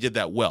appreciate that he did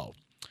that well.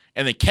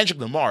 And then Kendrick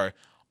Lamar,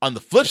 on the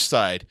flip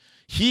side,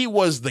 he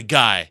was the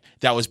guy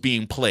that was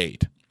being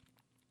played.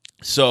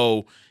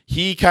 So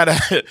he kind of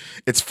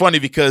it's funny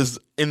because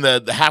in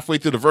the halfway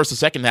through the verse, the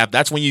second half,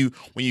 that's when you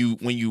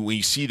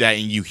see that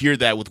and you hear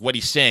that with what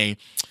he's saying.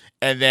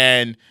 And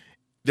then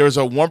there's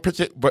one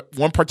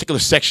particular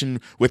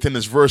section within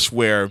this verse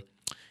where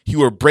he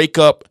would break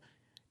up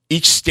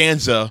each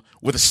stanza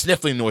with a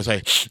sniffling noise,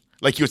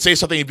 like he would say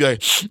something and be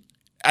like,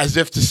 as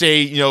if to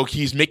say,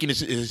 he's making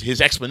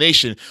his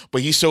explanation,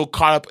 but he's so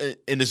caught up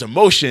in his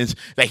emotions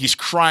that he's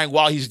crying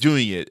while he's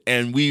doing it.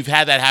 And we've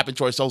had that happen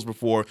to ourselves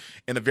before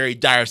in a very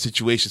dire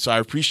situation. So I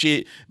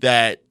appreciate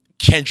that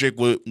Kendrick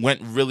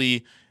went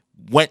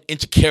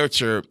into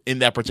character in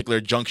that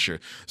particular juncture.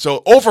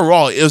 So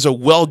overall, it was a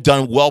well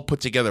done, well put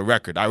together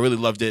record. I really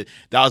loved it.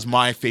 That was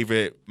my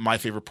favorite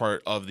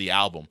part of the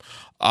album.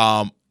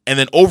 And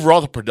then overall,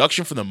 the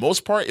production, for the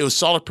most part, it was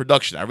solid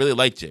production. I really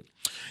liked it.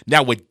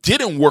 Now, what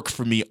didn't work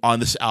for me on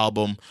this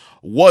album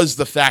was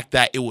the fact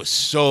that it was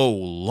so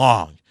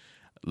long.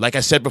 Like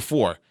I said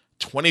before,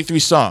 23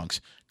 songs,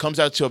 comes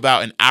out to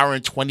about an hour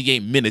and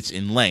 28 minutes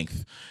in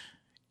length.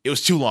 It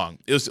was too long.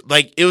 It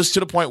was to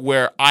the point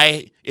where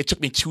it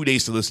took me 2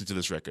 days to listen to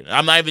this record.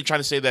 I'm not even trying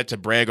to say that to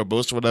brag or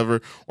boast or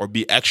whatever or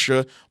be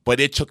extra, but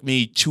it took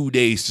me 2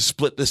 days to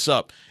split this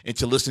up and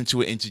to listen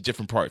to it into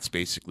different parts,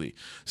 basically.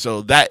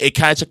 So that it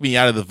kind of took me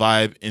out of the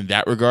vibe in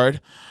that regard.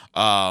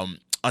 On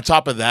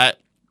top of that,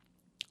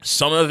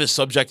 some of his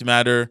subject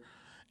matter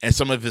and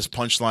some of his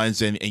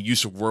punchlines and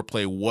use of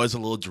wordplay was a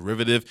little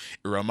derivative.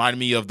 It reminded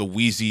me of the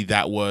Wheezy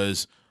that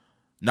was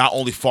not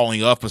only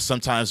falling off, but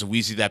sometimes the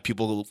Wheezy that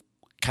people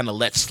kind of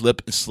let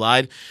slip and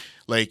slide.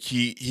 Like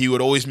he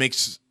would always make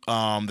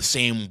the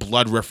same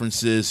blood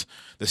references,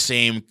 the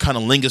same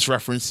cunnilingus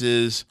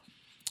references,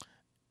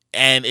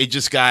 and it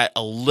just got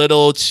a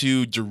little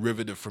too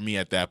derivative for me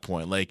at that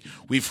point. Like,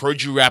 we've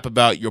heard you rap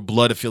about your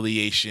blood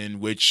affiliation,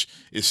 which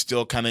is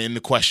still kind of in the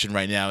question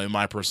right now, in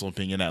my personal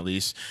opinion at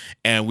least.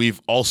 And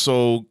we've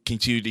also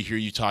continued to hear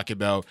you talk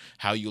about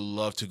how you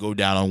love to go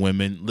down on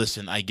women.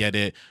 Listen, I get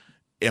it.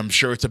 I'm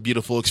sure it's a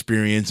beautiful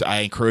experience.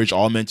 I encourage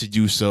all men to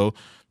do so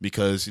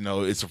because,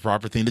 it's a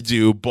proper thing to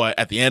do. But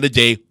at the end of the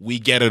day, we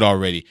get it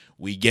already.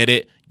 We get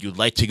it. You'd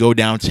like to go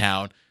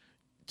downtown.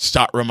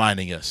 Stop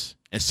reminding us.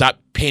 And stop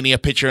painting a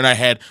picture in our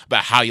head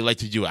about how you like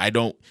to do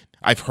it.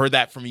 I've heard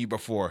that from you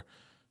before.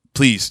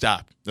 Please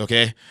stop,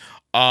 okay?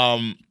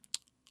 And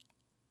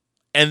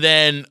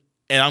I'm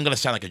going to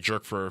sound like a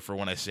jerk for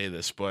when I say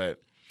this,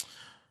 but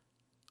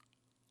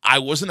I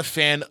wasn't a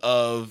fan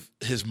of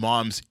his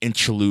mom's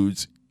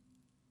interludes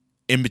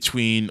in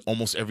between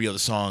almost every other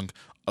song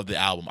of the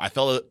album. I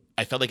felt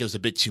like it was a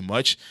bit too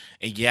much.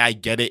 And yeah, I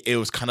get it. It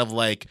was kind of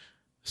like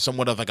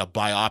somewhat of like a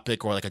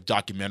biopic or like a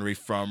documentary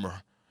from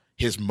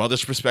his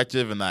mother's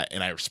perspective, and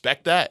I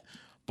respect that,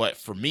 but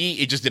for me,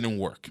 it just didn't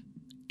work.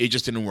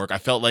 I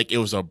felt like it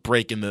was a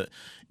break in the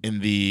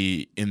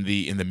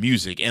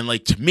music, and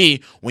like, to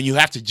me, when you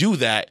have to do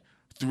that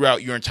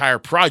throughout your entire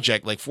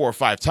project like 4 or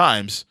 5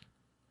 times,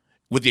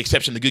 with the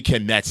exception of the Good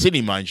Kid, Mad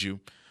City, mind you,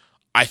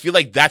 I feel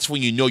like that's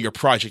when you know your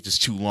project is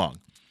too long.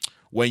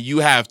 When you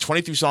have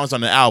 23 songs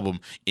on an album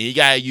and you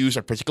gotta use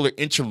a particular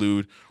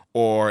interlude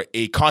or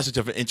a concept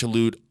of an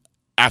interlude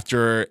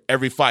after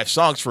every 5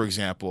 songs, for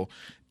example,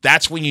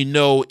 that's when you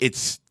know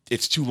it's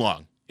too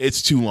long.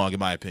 It's too long, in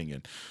my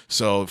opinion.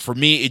 So for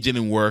me, it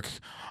didn't work.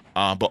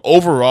 But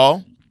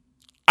overall,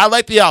 I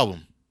liked the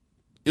album.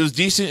 It was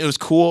decent. It was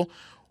cool.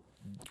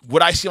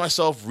 Would I see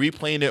myself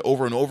replaying it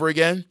over and over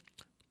again?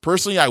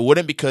 Personally, I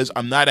wouldn't, because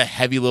I'm not a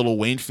heavy Lil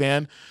Wayne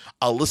fan.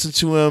 I'll listen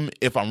to him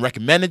if I'm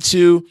recommended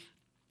to.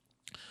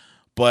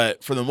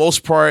 But for the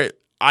most part,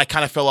 I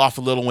kind of fell off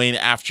of Lil Wayne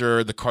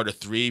after the Carter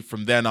 3.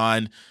 From then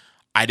on,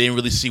 I didn't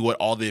really see what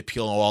all the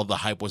appeal and all the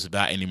hype was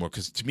about anymore.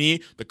 Because to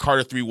me, the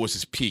Carter 3 was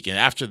his peak. And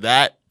after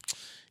that,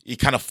 he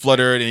kind of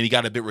fluttered and he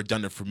got a bit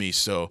redundant for me.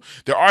 So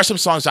there are some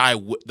songs that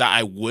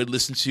I would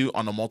listen to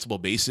on a multiple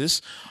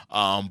basis.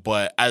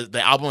 But as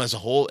the album as a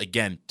whole,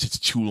 again, it's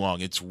too long.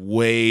 It's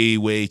way,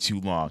 way too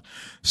long.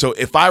 So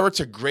if I were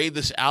to grade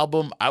this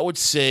album, I would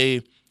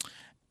say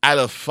out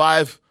of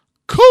 5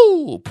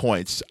 cool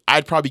points,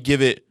 I'd probably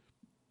give it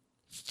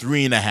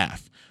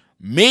 3.5.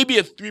 Maybe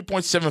a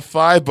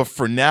 3.75, but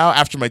for now,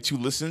 after my 2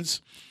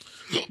 listens,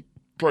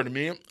 pardon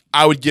me,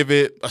 I would give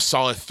it a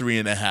solid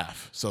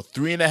 3.5. So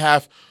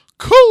 3.5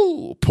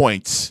 cool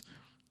points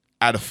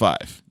out of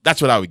 5.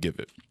 That's what I would give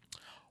it.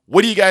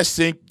 What do you guys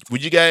think?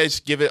 Would you guys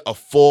give it a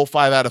full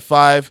 5 out of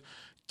 5?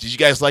 Did you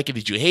guys like it?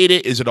 Did you hate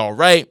it? Is it all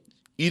right?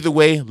 Either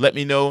way, let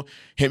me know.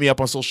 Hit me up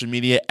on social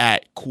media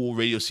at Cool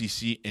Radio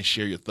CC and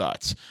share your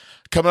thoughts.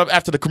 Coming up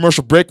after the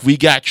commercial break, we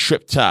got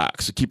Trip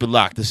Talk. So keep it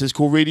locked. This is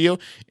Cool Radio,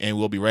 and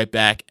we'll be right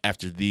back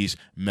after these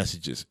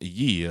messages.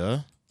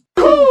 Yeah.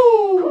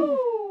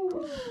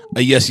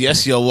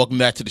 Yes, y'all. Welcome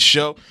back to the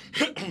show.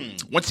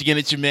 Once again,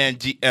 it's your man,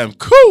 DM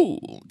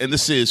Cool, and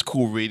this is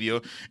Cool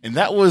Radio. And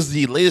that was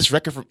the latest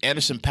record from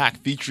Anderson .Paak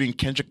featuring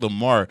Kendrick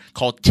Lamar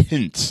called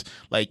Tints,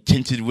 like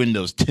tinted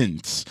windows,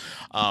 tints.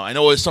 I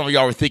know what some of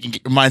y'all were thinking,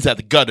 get your minds out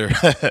the gutter.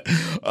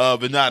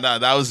 But nah,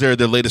 that was their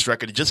latest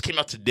record. It just came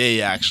out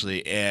today,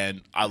 actually,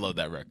 and I love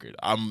that record.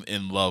 I'm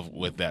in love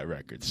with that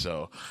record.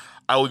 So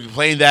I will be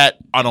playing that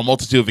on a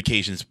multitude of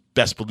occasions.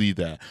 Best believe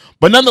that.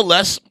 But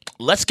nonetheless,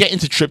 let's get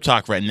into Trip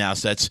Talk right now.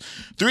 So that's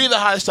 3 of the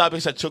hottest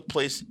topics that took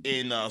place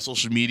in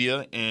social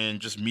media and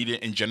just media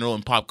in general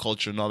and pop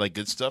culture and all that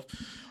good stuff.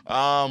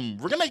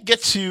 We're going to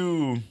get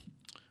to...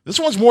 This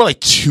one's more like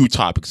 2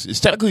 topics. It's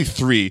technically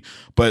 3,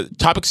 but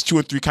topics 2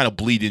 and 3 kind of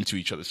bleed into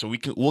each other. So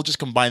we'll just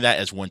combine that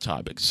as one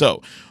topic.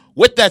 So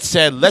with that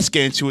said, let's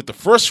get into it. The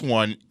first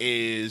one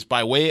is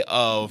by way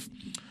of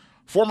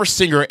former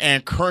singer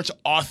and current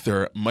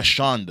author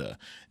Mashonda.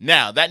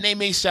 Now, that name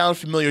may sound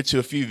familiar to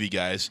a few of you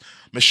guys.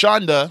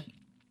 Mashonda,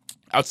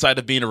 outside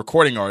of being a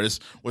recording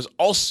artist, was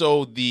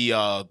also the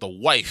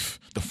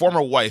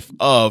former wife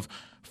of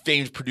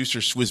famed producer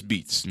Swizz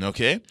Beatz.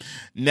 Okay?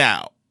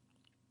 Now,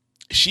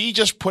 she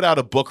just put out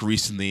a book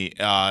recently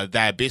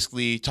that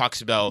basically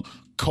talks about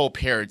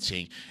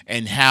co-parenting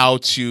and how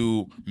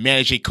to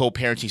manage a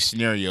co-parenting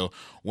scenario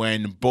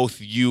when both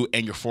you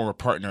and your former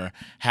partner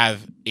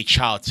have a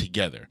child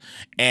together.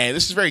 And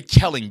this is very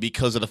telling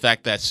because of the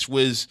fact that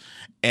Swizz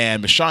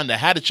and Mashonda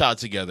had a child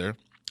together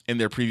in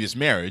their previous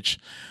marriage.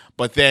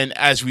 But then,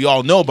 as we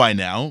all know by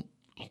now,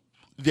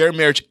 their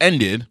marriage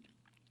ended.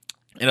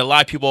 And a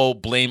lot of people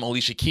blame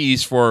Alicia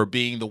Keys for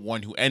being the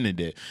one who ended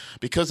it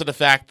because of the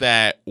fact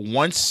that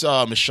once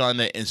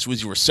Mashonda and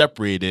Swizzy were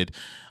separated,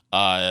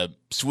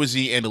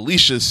 Swizzy and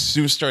Alicia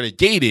soon started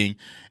dating.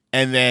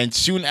 And then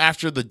soon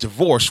after the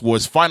divorce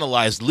was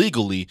finalized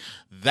legally,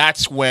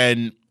 that's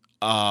when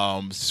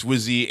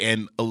Swizzy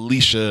and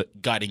Alicia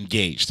got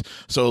engaged.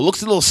 So it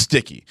looks a little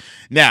sticky.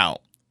 Now,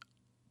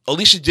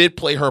 Alicia did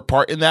play her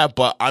part in that,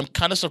 but I'm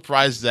kind of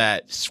surprised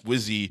that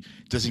Swizzy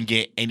doesn't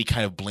get any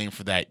kind of blame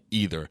for that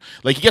either.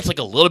 Like, he gets like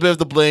a little bit of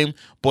the blame,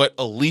 but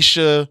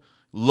Alicia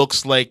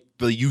looks like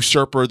the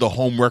usurper, the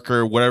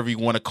homewrecker, whatever you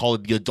want to call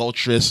it, the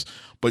adulteress.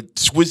 But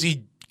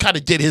Swizzy kind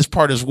of did his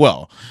part as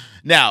well.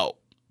 Now,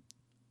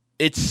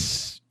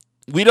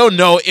 we don't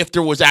know if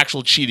there was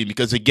actual cheating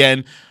because,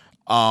 again,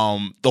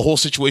 the whole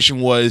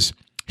situation was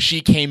she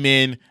came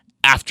in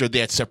after they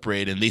had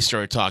separated and they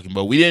started talking.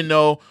 But we don't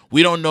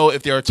know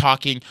if they were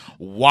talking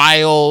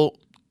while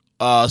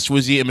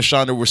Swizzy and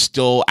Mashonda were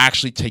still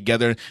actually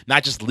together,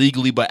 not just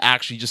legally, but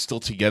actually just still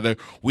together.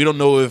 We don't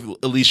know if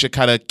Alicia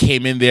kind of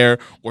came in there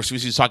or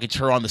Swizzy was talking to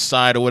her on the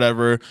side or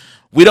whatever.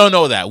 We don't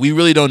know that. We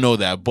really don't know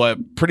that.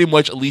 But pretty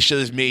much Alicia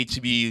is made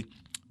to be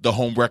the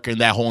homewrecker in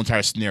that whole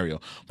entire scenario.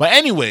 But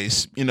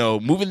anyways,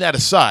 moving that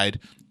aside,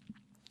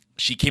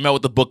 she came out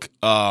with the book,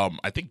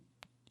 I think,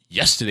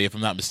 yesterday, if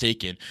I'm not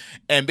mistaken,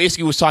 and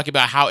basically was talking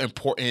about how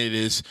important it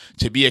is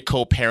to be a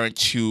co-parent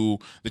to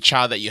the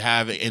child that you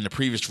have in the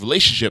previous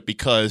relationship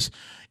because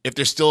if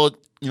there's still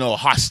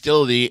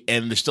hostility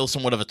and there's still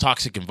somewhat of a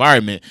toxic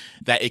environment,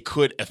 that it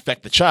could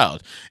affect the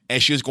child.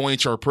 And she was going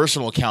into her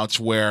personal accounts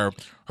where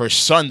her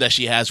son that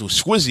she has with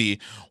Swizzy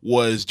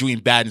was doing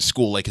bad in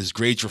school, like his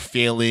grades were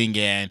failing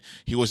and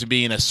he wasn't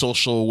being as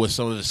social with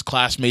some of his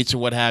classmates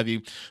and what have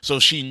you. So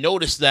she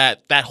noticed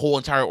that that whole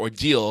entire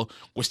ordeal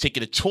was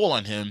taking a toll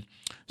on him.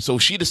 So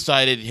she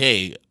decided,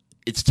 hey,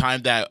 it's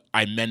time that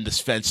I mend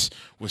this fence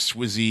with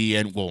Swizzy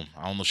and, well,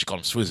 I don't know if she called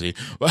him Swizzy,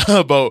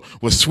 but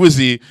with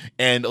Swizzy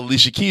and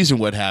Alicia Keys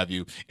and what have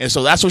you. And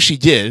so that's what she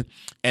did.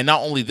 And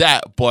not only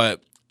that,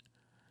 but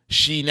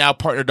she now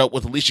partnered up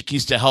with Alicia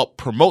Keys to help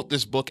promote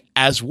this book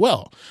as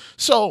well.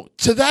 So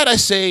to that, I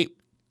say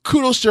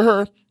kudos to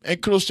her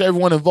and kudos to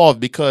everyone involved,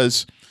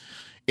 because,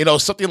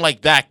 something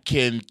like that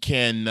can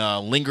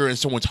linger in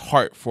someone's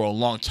heart for a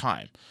long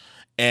time.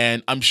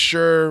 And I'm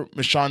sure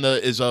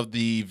Mashonda is of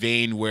the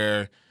vein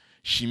where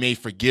she may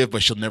forgive,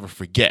 but she'll never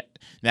forget.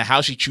 Now, how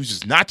she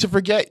chooses not to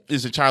forget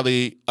is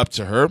entirely up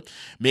to her.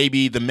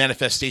 Maybe the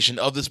manifestation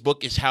of this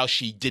book is how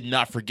she did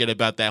not forget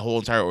about that whole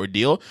entire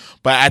ordeal.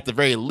 But at the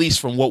very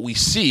least, from what we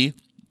see,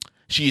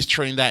 she is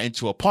turning that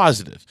into a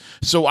positive.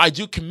 So I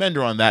do commend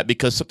her on that,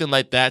 because something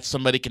like that,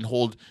 somebody can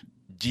hold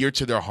dear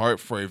to their heart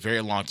for a very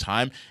long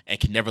time and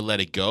can never let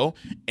it go.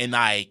 And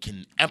I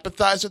can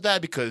empathize with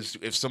that, because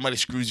if somebody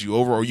screws you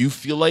over or you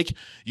feel like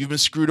you've been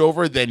screwed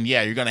over, then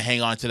yeah, you're going to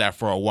hang on to that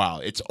for a while.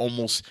 It's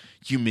almost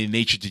human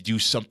nature to do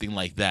something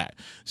like that.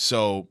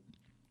 So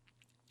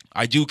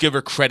I do give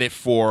her credit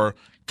for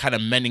kind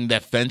of mending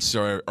that fence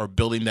or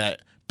building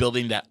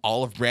that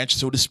olive branch,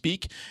 so to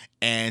speak,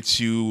 and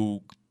to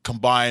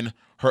combine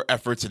her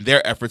efforts and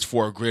their efforts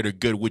for a greater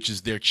good, which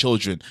is their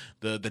children,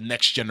 the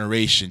next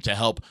generation, to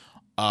help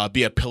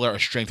be a pillar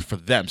of strength for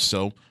them.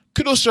 So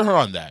kudos to her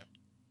on that.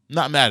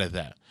 Not mad at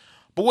that.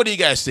 But what do you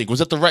guys think? Was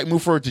that the right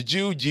move for her to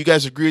do? Do you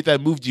guys agree with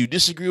that move? Do you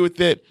disagree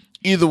with it?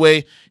 Either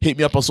way, hit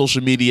me up on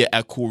social media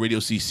at Cool Radio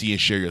CC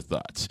and share your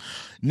thoughts.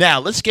 Now,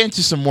 let's get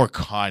into some more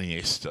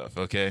Kanye stuff,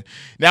 okay?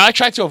 Now, I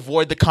try to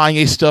avoid the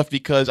Kanye stuff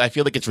because I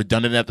feel like it's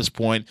redundant at this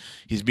point.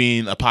 He's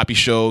being a poppy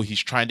show. He's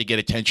trying to get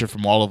attention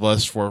from all of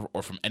us or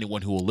from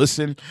anyone who will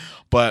listen.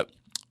 But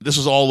this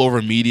was all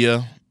over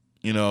media,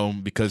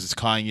 because it's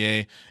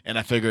Kanye. And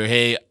I figure,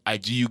 hey, I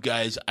do you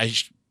guys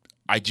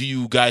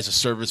a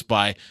service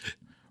by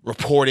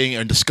reporting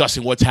and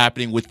discussing what's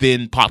happening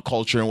within pop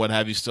culture and what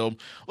have you. So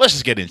let's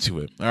just get into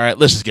it. All right,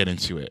 let's just get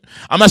into it.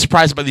 I'm not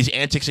surprised by these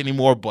antics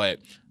anymore, but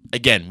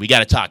again, we got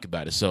to talk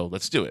about it. So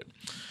let's do it.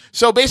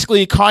 So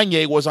basically,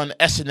 Kanye was on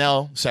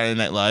SNL, Saturday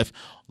Night Live,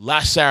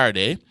 last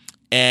Saturday,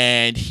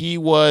 and he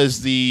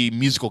was the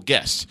musical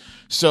guest.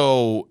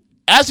 So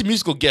as a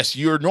musical guest,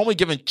 you're normally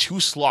given 2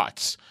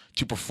 slots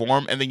to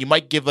perform, and then you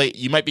might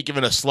be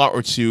given a slot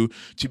or 2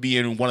 to be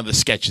in one of the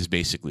sketches,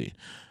 basically.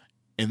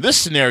 In this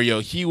scenario,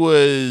 he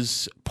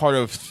was part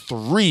of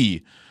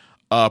 3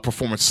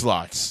 performance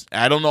slots.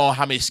 I don't know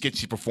how many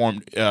skits he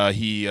performed.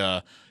 He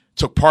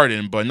took part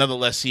in, but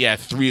nonetheless, he had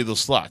 3 of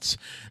those slots.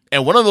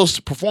 And one of those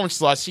performance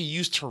slots he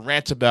used to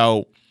rant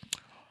about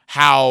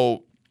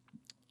how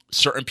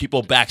certain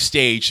people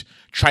backstage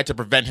tried to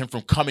prevent him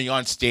from coming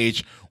on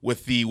stage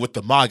with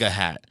the MAGA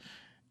hat.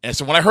 And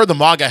so when I heard the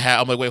MAGA hat,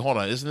 I'm like, wait, hold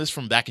on, isn't this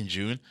from back in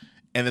June?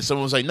 And then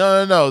someone was like,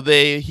 no,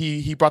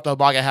 he brought the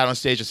MAGA hat on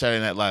stage at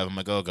Saturday Night Live. I'm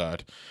like, oh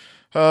God,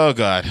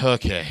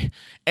 okay.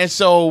 And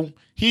so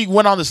he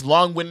went on this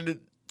long-winded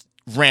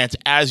rant,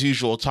 as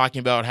usual, talking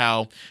about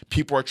how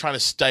people are trying to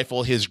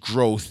stifle his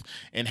growth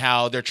and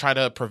how they're trying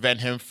to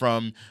prevent him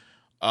from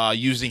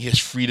using his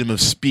freedom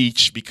of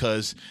speech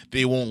because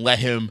they won't let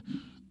him.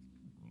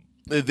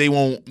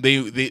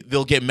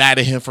 They'll get mad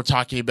at him for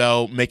talking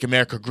about Make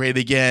America Great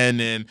Again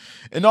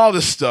and all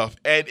this stuff.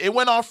 And it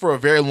went on for a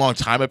very long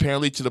time,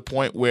 apparently, to the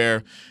point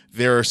where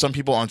there are some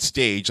people on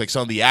stage, like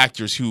some of the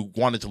actors, who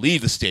wanted to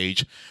leave the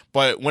stage.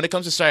 But when it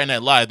comes to Saturday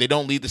Night Live, they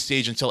don't leave the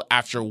stage until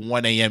after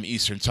 1 a.m.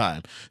 Eastern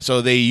time.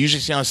 So they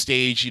usually stay on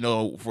stage,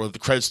 for the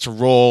credits to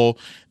roll.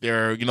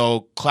 They're,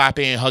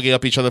 clapping and hugging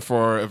up each other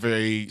for a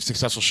very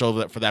successful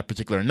show for that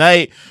particular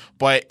night.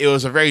 But it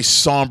was a very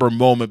somber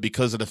moment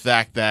because of the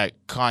fact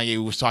that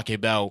Kanye was talking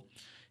about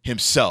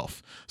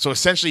himself. So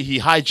essentially, he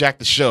hijacked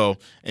the show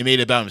and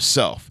made it about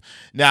himself.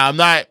 Now, I'm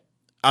not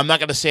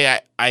going to say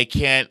I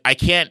can't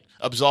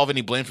absolve any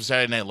blame for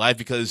Saturday Night Live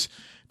because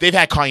they've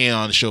had Kanye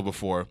on the show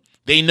before.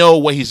 They know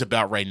what he's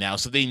about right now.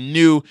 So they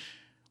knew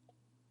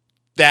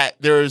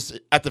that there's,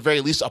 at the very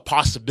least, a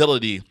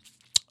possibility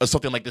of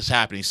something like this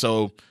happening.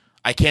 So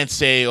I can't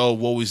say, oh,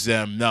 woe is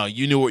them. No,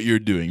 you knew what you're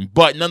doing.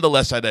 But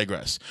nonetheless, I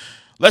digress.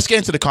 Let's get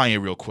into the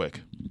Kanye real quick.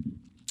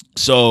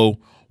 So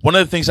one of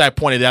the things I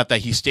pointed out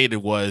that he stated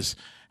was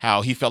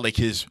how he felt like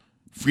his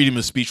freedom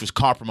of speech was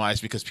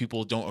compromised because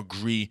people don't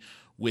agree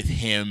with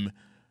him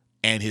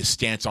and his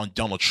stance on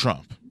Donald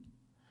Trump.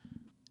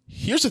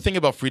 Here's the thing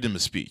about freedom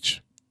of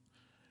speech.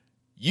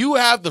 You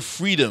have the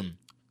freedom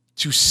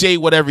to say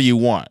whatever you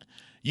want.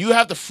 You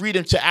have the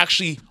freedom to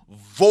actually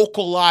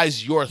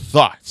vocalize your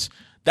thoughts.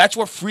 That's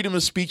what freedom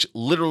of speech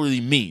literally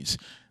means.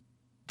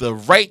 the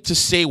right to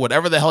say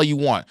whatever the hell you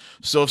want.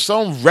 So if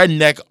some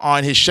redneck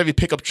on his Chevy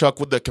pickup truck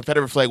with the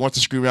Confederate flag wants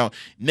to scream out,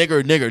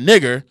 nigger, nigger,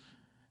 nigger,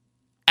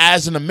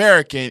 as an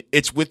American,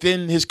 it's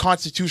within his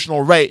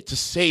constitutional right to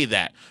say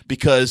that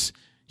because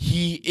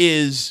he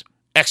is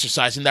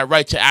exercising that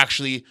right to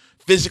actually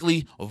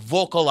physically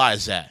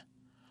vocalize that.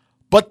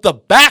 But the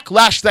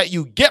backlash that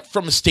you get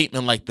from a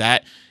statement like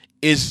that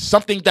is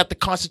something that the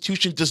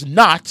Constitution does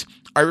not,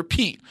 I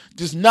repeat,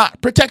 does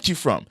not protect you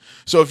from.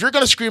 So if you're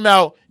going to scream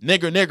out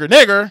nigger, nigger,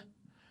 nigger,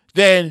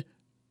 then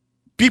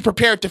be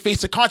prepared to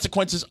face the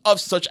consequences of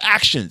such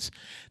actions.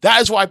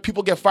 That is why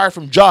people get fired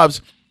from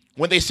jobs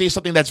when they say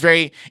something that's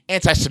very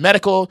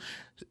anti-Semitical,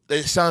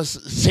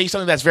 say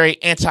something that's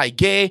very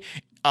anti-gay,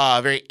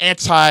 very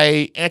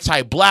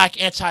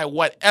anti-black,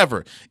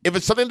 anti-whatever. If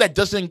it's something that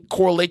doesn't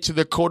correlate to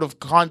their code of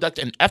conduct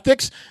and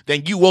ethics,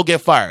 then you will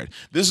get fired.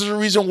 This is the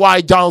reason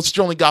why Donald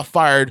Sterling got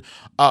fired,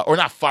 or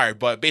not fired,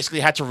 but basically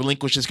had to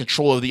relinquish his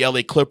control of the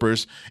LA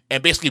Clippers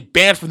and basically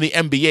banned from the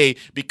NBA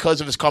because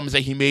of his comments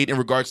that he made in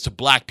regards to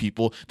black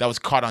people that was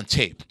caught on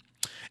tape.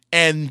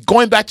 And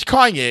going back to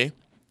Kanye,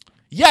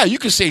 yeah, you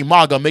can say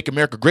MAGA, make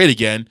America great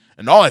again,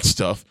 and all that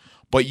stuff,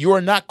 but you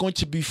are not going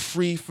to be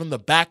free from the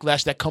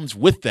backlash that comes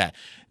with that.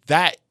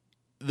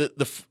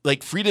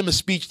 Like freedom of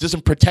speech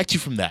doesn't protect you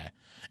from that,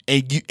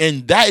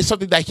 and that is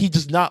something that he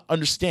does not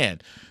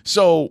understand.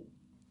 So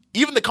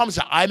even the comments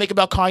that I make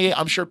about Kanye,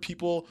 I'm sure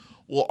people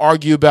will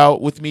argue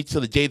about with me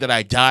till the day that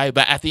I die.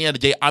 But at the end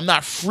of the day, I'm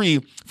not free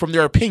from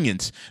their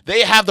opinions.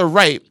 They have the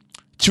right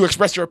to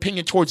express their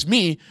opinion towards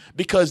me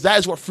because that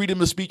is what freedom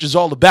of speech is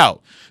all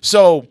about.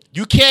 So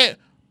you can't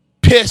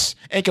piss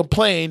and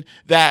complain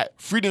that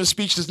freedom of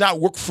speech does not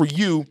work for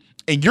you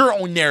in your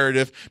own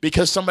narrative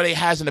because somebody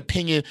has an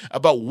opinion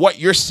about what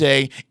you're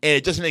saying and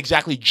it doesn't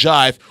exactly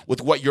jive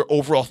with what your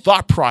overall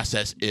thought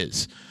process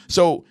is.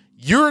 So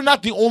you're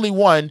not the only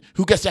one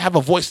who gets to have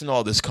a voice in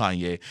all this,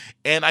 Kanye.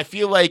 And I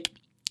feel like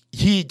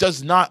he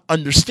does not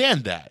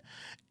understand that.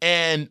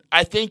 And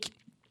I think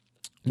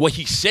what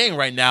he's saying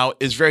right now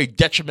is very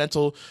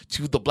detrimental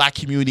to the black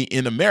community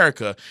in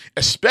America,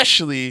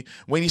 especially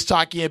when he's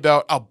talking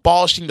about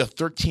abolishing the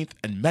 13th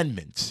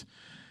Amendment.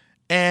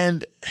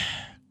 And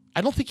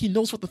I don't think he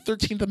knows what the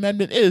 13th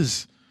Amendment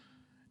is.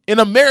 In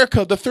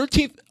America, the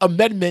 13th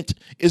Amendment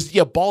is the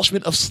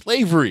abolishment of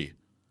slavery.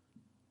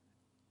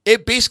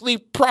 It basically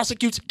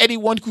prosecutes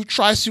anyone who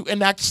tries to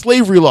enact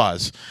slavery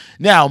laws.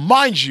 Now,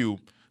 mind you,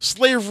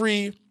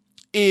 slavery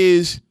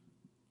is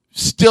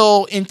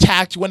still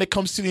intact when it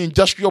comes to the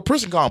industrial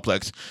prison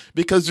complex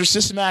because they're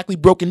systematically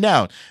broken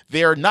down.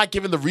 They are not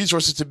given the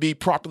resources to be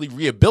properly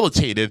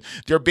rehabilitated.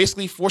 They're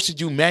basically forced to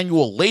do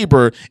manual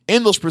labor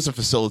in those prison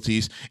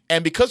facilities.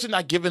 And because they're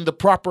not given the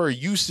proper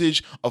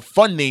usage of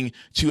funding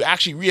to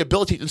actually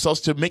rehabilitate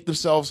themselves, to make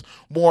themselves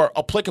more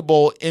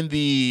applicable in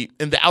the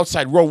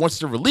outside world once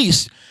they're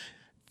released,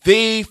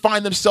 they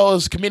find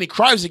themselves committing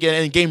crimes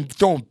again and getting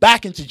thrown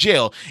back into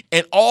jail.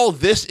 And all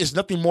this is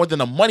nothing more than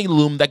a money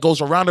loom that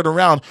goes around and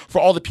around for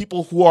all the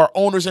people who are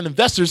owners and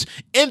investors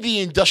in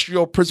the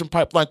industrial prison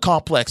pipeline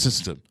complex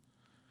system.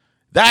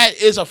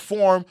 That is a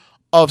form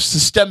of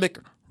systemic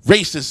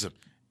racism.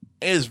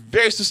 It is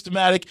very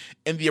systematic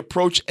in the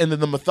approach and in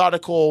the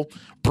methodical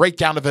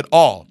breakdown of it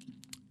all.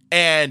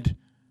 And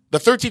the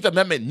 13th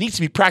Amendment needs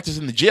to be practiced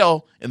in the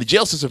jail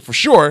system for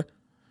sure.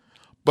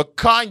 But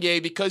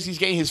Kanye, because he's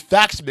getting his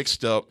facts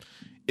mixed up,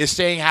 is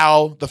saying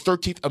how the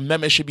 13th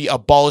Amendment should be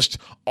abolished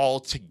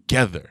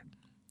altogether.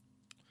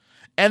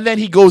 And then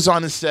he goes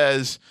on and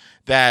says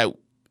that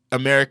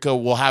America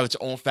will have its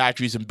own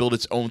factories and build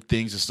its own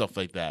things and stuff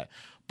like that.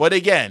 But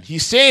again,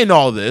 he's saying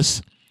all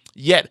this,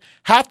 yet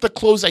half the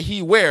clothes that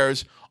he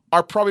wears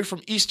are probably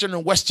from Eastern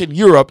and Western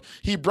Europe.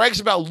 He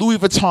brags about Louis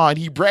Vuitton.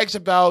 He brags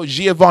about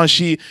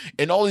Givenchy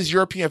and all these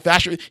European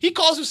fashion. He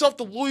calls himself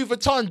the Louis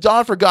Vuitton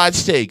Don, for God's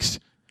sakes.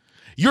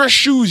 Your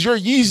shoes, your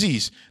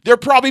Yeezys, they're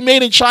probably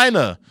made in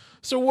China.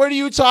 So what are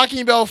you talking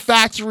about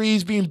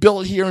factories being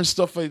built here and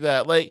stuff like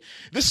that? Like,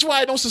 this is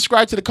why I don't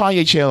subscribe to the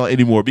Kanye channel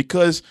anymore,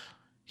 because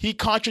he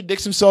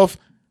contradicts himself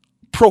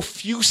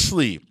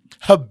profusely,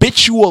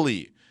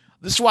 habitually.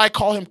 This is why I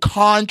call him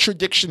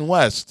Contradiction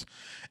West.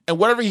 And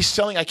whatever he's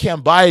selling, I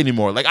can't buy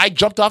anymore. Like, I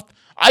jumped off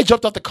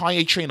the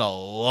Kanye train a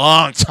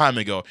long time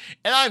ago.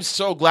 And I'm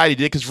so glad he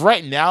did, because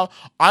right now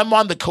I'm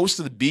on the coast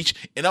of the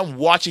beach and I'm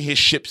watching his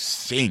ship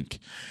sink.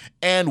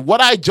 And what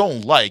I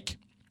don't like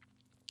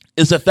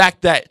is the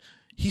fact that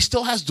he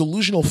still has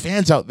delusional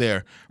fans out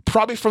there,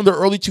 probably from the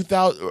early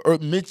 2000s or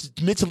mid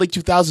to late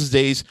 2000s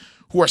days,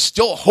 who are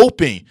still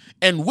hoping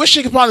and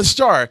wishing upon a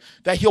star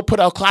that he'll put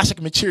out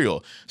classic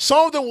material.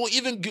 Some of them will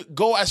even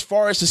go as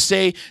far as to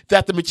say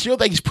that the material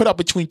that he's put out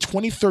between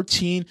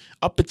 2013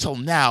 up until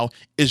now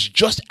is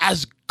just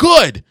as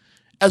good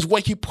as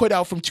what he put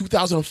out from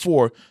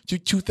 2004 to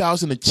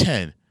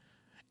 2010.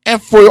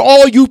 And for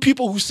all you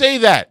people who say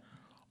that,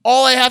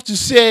 all I have to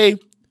say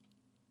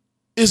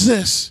is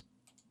this.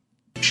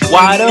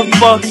 Why the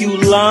fuck you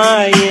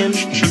lying?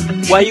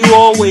 Why you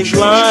always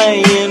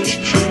lying?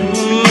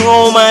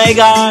 Oh my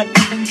God,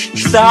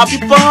 stop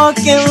your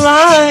fucking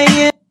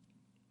lying.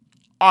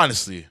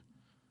 honestly,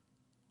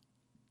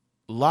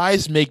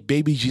 lies make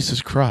baby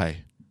Jesus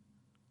cry.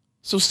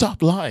 So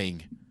stop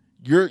lying.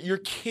 You're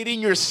kidding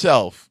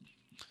yourself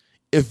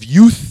if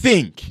you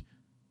think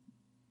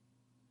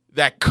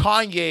that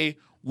Kanye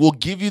will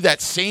give you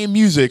that same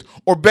music,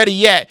 or better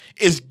yet,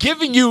 is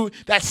giving you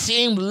that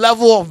same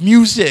level of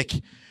music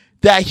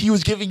that he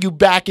was giving you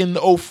back in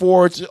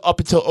 04 up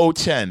until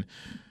 010.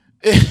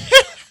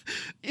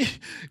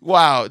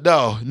 Wow,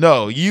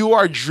 no. You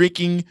are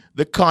drinking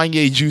the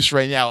Kanye juice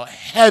right now,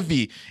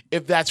 heavy,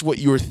 if that's what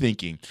you were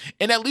thinking.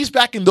 And at least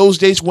back in those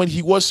days when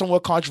he was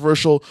somewhat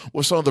controversial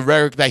with some of the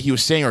rhetoric that he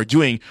was saying or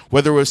doing,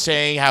 whether it was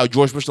saying how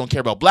George Bush don't care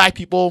about black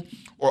people,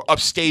 or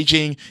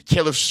upstaging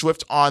Taylor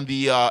Swift on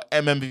the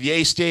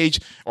MMVA stage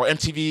or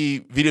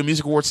MTV Video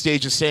Music Awards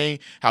stage and saying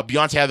how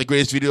Beyonce had the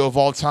greatest video of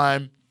all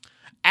time,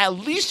 at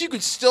least you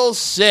could still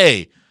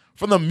say,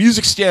 from the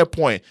music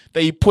standpoint,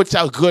 that he puts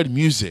out good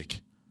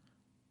music.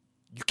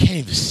 You can't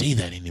even say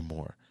that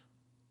anymore.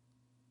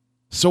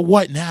 So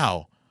what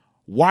now?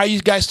 Why are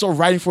you guys still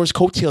riding for his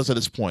coattails at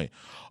this point?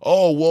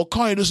 Oh, well,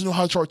 Kanye doesn't know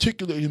how to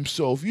articulate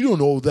himself. You don't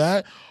know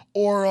that.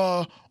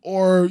 Or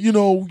you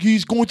know,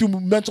 he's going through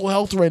mental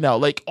health right now.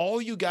 Like,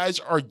 all you guys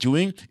are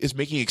doing is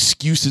making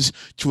excuses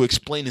to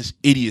explain his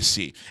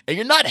idiocy. And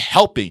you're not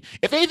helping.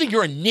 If anything,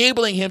 you're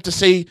enabling him to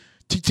say,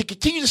 to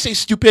continue to say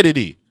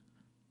stupidity.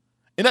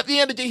 And at the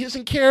end of the day, he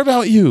doesn't care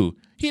about you.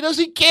 He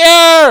doesn't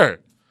care.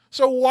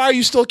 So why are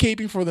you still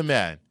caping for the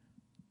man?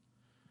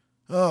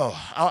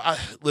 Oh,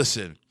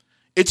 listen.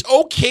 It's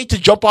okay to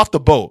jump off the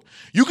boat.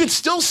 You can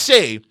still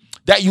say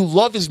that you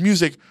love his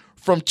music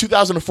from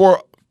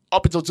 2004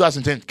 up until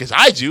 2010, because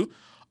I do.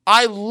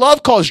 I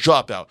love College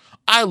Dropout.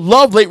 I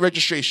love Late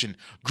Registration.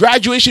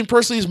 Graduation,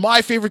 personally, is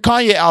my favorite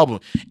Kanye album.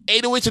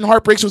 808s and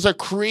Heartbreaks was a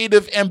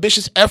creative,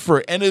 ambitious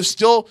effort, and it's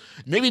still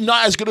maybe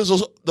not as good as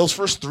those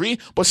first three,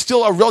 but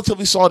still a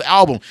relatively solid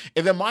album.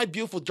 And then My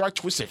Beautiful Dark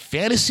Twisted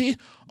Fantasy,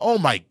 oh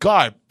my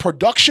God,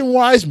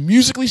 production-wise,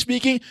 musically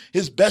speaking,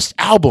 his best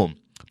album.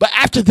 But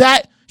after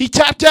that, he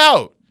tapped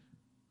out.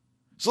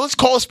 So let's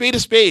call a spade a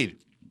spade.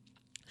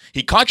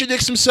 He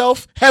contradicts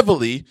himself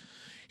heavily.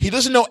 He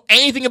doesn't know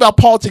anything about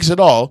politics at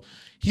all.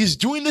 He's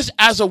doing this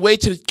as a way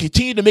to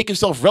continue to make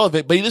himself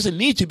relevant, but he doesn't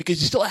need to because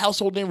he's still a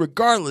household name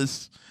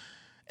regardless.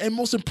 And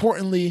most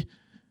importantly,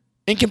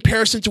 in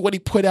comparison to what he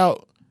put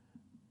out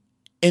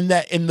in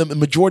the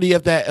majority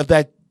of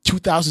that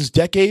 2000s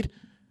decade,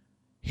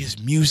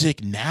 his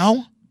music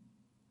now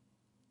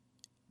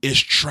is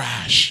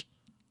trash.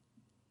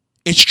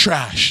 It's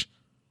trash.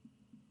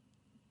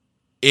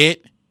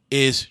 It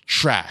is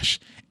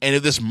trash. And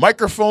if this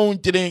microphone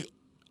didn't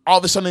all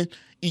of a sudden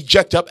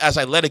eject up as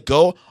I let it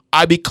go,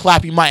 I'd be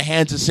clapping my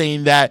hands and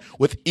saying that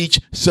with each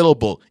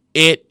syllable.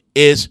 It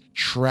is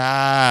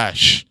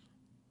trash.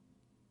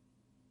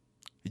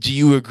 Do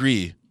you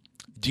agree?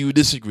 Do you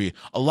disagree?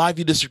 A lot of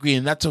you disagree,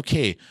 and that's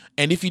okay.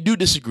 And if you do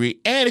disagree,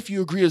 and if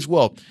you agree as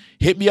well,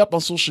 hit me up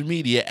on social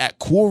media at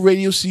Cool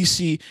Radio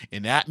CC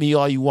and at me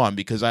all you want,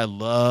 because I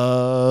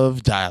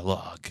love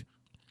dialogue.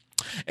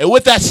 And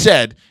with that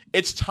said,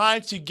 it's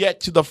time to get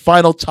to the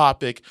final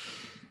topic,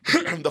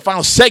 the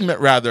final segment,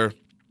 rather,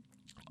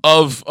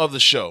 of the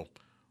show.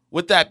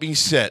 With that being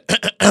said,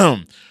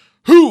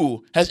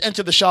 who has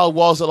entered the shallow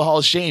walls of the Hall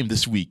of Shame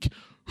this week?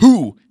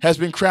 Who has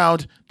been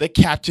crowned the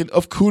captain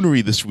of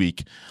coonery this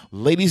week?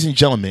 Ladies and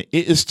gentlemen,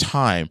 it is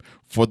time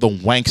for the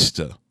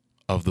wankster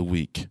of the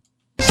week.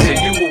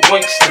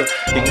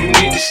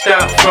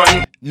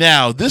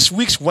 Now, this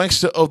week's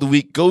wankster of the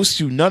week goes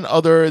to none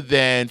other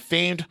than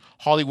famed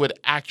Hollywood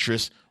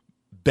actress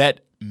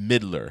Bette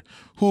Middler,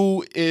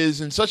 who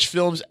is in such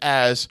films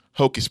as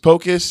Hocus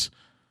Pocus,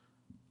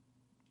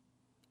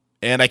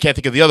 and I can't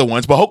think of the other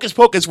ones, but Hocus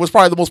Pocus was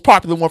probably the most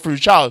popular one from your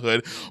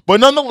childhood. But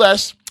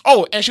nonetheless,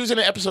 oh, and she was in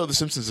an episode of The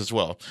Simpsons as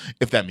well,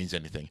 if that means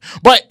anything.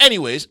 But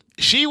anyways,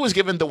 she was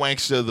given the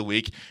wankster of the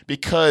week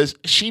because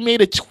she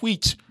made a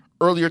tweet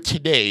earlier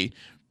today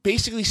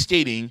basically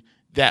stating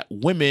that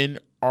women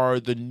are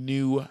the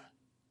new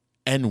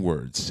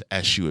N-words,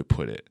 as she would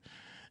put it.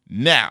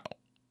 Now,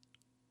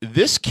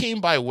 this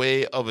came by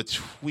way of a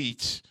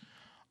tweet.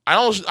 I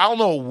don't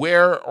know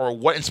where or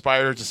what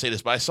inspired her to say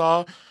this, but I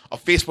saw a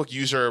Facebook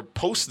user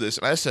post this,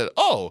 and I said,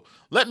 oh,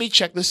 let me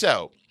check this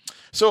out.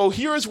 So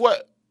here is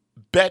what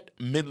Bette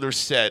Middler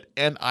said,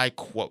 and I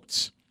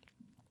quote,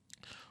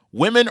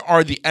 "Women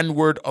are the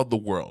N-word of the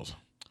world."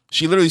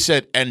 She literally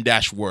said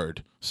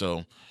N-word.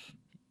 So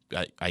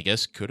I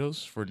guess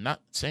kudos for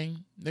not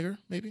saying nigger,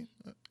 maybe?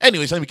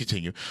 Anyways, let me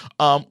continue.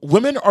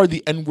 Women are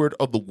the N-word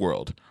of the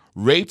world.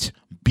 Raped,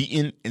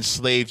 beaten,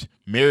 enslaved,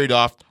 married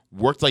off,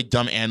 worked like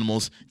dumb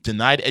animals,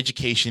 denied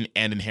education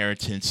and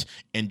inheritance,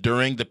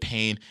 enduring the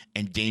pain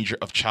and danger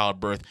of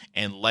childbirth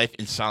and life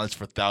in silence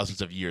for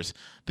thousands of years.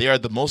 They are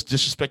the most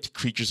disrespected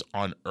creatures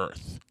on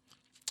earth.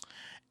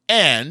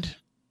 And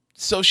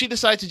so she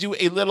decided to do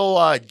a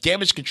little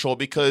damage control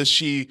because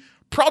she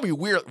probably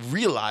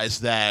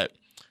realized that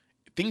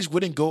things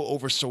wouldn't go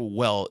over so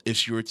well if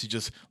she were to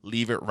just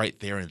leave it right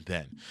there and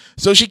then.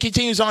 So she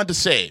continues on to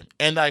say,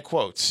 and I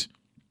quote,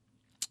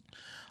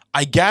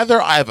 I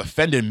gather I have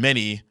offended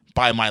many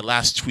by my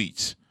last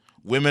tweet.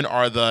 Women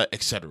are the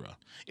etc.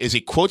 Is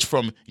a quote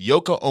from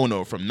Yoko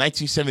Ono from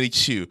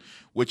 1972,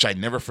 which I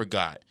never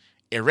forgot.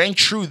 It rang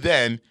true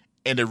then,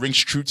 and it rings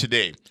true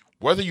today,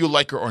 whether you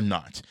like her or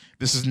not.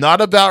 This is not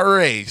about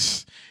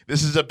race.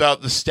 This is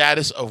about the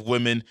status of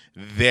women,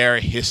 their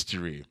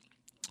history.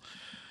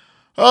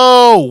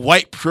 Oh,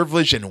 white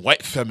privilege and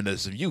white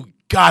feminism. You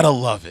gotta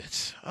love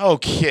it.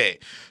 Okay,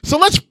 so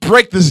let's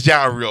break this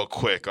down real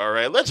quick, all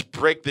right? Let's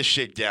break this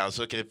shit down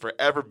so it can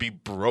forever be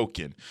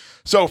broken.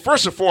 So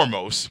first and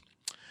foremost,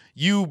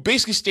 you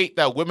basically state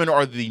that women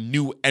are the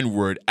new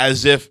N-word,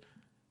 as if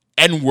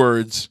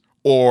N-words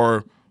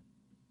or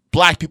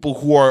black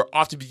people who are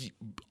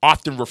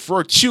often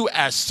referred to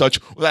as such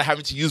without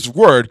having to use the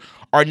word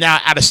are now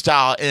out of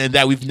style, and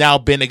that we've now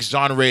been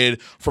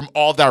exonerated from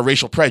all that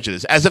racial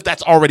prejudice, as if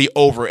that's already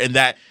over, and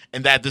that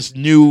this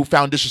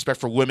newfound disrespect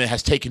for women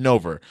has taken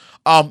over.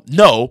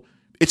 No,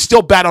 it's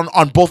still bad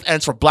on both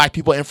ends for black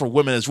people and for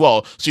women as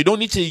well. So you don't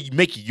need to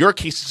make your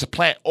case to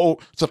supplant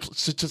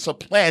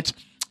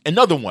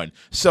another one.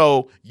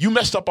 So you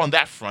messed up on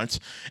that front.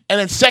 And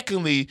then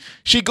secondly,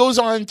 she goes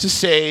on to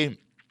say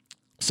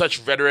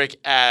such rhetoric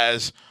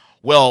as,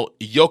 well,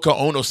 Yoko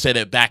Ono said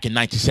it back in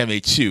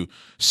 1972.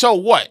 So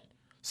what?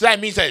 So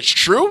that means that it's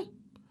true?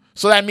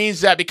 So that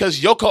means that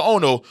because Yoko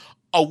Ono,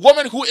 a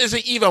woman who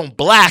isn't even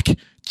black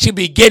to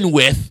begin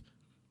with,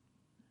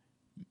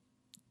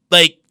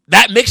 like,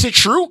 that makes it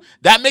true?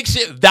 That makes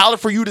it valid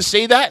for you to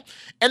say that?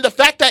 And the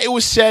fact that it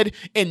was said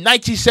in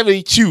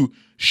 1972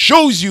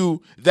 shows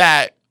you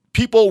that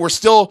people were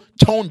still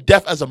tone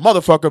deaf as a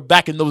motherfucker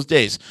back in those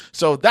days.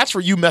 So that's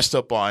where you messed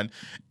up on.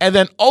 And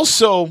then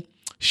also,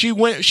 she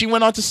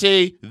went on to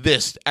say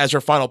this as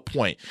her final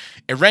point.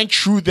 It rang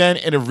true then,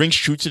 and it rings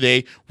true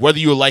today, whether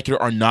you like it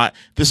or not.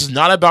 This is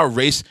not about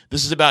race.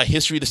 This is about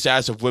history, the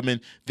status of women,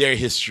 their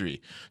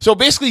history. So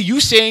basically, you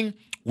saying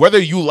whether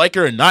you like it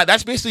or not,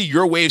 that's basically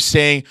your way of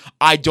saying,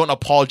 I don't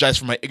apologize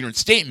for my ignorant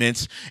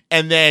statements.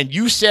 And then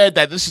you said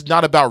that this is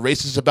not about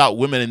race, this is about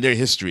women and their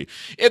history.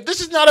 If this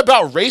is not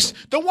about race,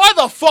 then why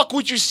the fuck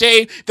would you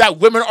say that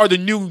women are the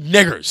new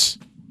niggers?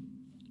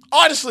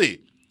 Honestly,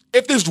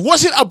 if this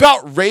wasn't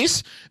about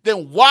race,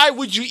 then why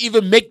would you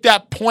even make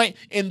that point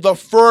in the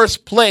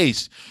first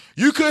place?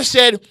 You could have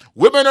said,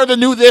 women are the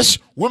new this,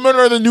 women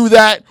are the new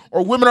that,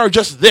 or women are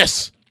just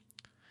this.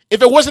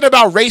 If it wasn't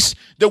about race,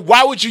 then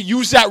why would you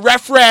use that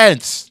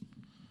reference?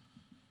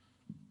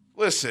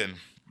 Listen,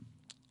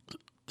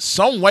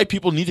 some white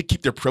people need to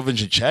keep their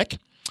privilege in check.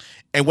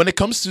 And when it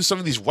comes to some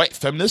of these white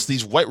feminists,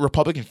 these white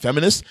Republican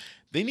feminists,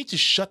 they need to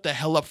shut the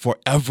hell up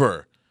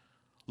forever.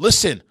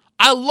 Listen,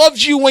 I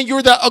loved you when you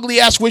were that ugly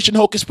ass witch in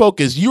Hocus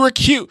Pocus. You were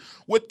cute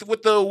with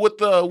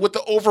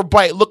the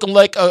overbite, looking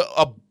like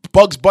a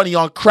Bugs Bunny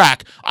on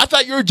crack. I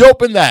thought you were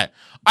dope in that.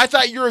 I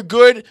thought you were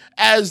good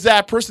as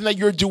that person that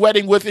you were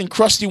duetting with in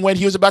Krusty when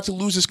he was about to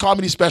lose his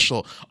comedy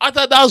special. I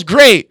thought that was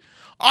great.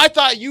 I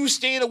thought you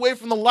staying away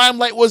from the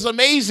limelight was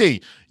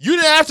amazing. You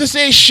didn't have to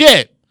say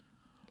shit.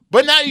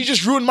 But now you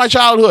just ruined my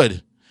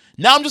childhood.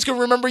 Now I'm just going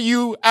to remember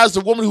you as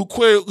the woman who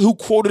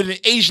quoted an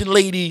Asian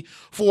lady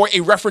for a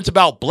reference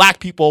about black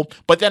people,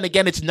 but then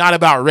again, it's not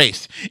about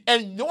race.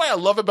 And you know what I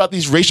love about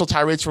these racial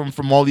tirades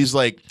from all these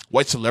like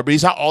white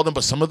celebrities, not all of them,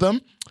 but some of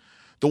them,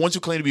 the ones who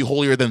claim to be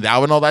holier than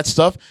thou and all that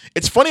stuff.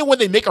 It's funny when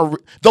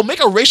they'll make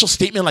a racial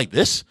statement like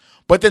this,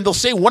 but then they'll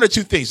say one or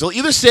two things. They'll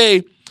either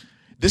say,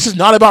 this is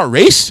not about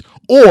race,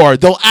 or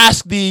they'll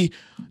ask the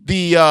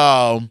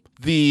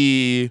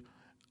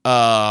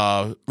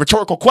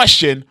rhetorical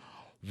question,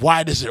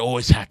 why does it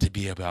always have to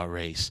be about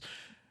race?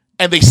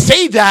 And they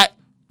say that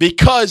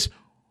because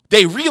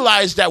they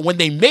realized that when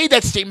they made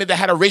that statement that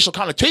had a racial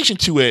connotation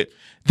to it,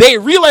 they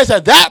realized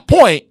at that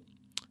point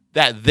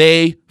that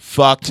they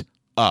fucked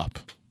up.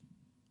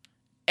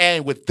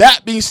 And with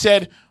that being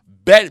said,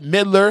 Bette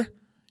Middler,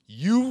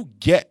 you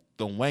get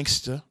the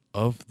wankster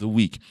of the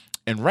week.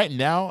 And right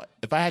now,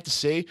 if I had to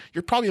say,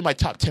 you're probably in my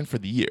top 10 for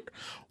the year.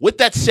 With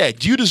that said,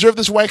 do you deserve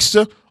this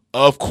wankster?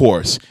 Of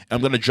course. And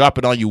I'm going to drop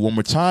it on you one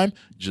more time,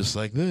 just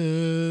like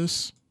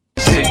this.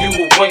 Say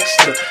you a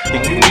wankster,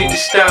 and you need to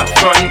stop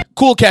fronting.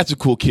 Cool cats and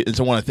cool kittens,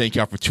 I want to thank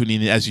y'all for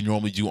tuning in as you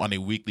normally do on a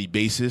weekly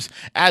basis.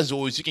 As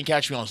always, you can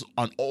catch me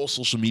on all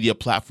social media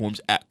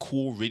platforms at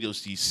Cool Radio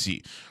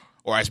CC.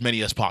 Or as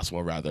many as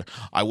possible, rather.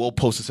 I will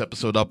post this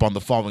episode up on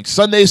the following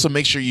Sunday, so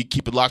make sure you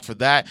keep it locked for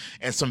that.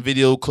 And some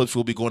video clips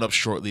will be going up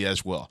shortly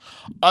as well.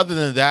 Other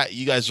than that,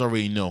 you guys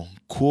already know,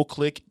 Cool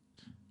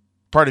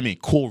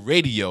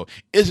Radio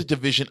is a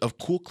division of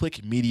Cool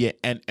Click Media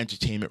and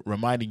Entertainment,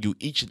 reminding you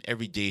each and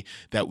every day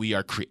that we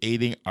are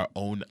creating our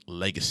own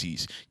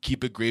legacies.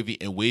 Keep it gravy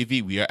and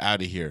wavy. We are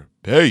out of here.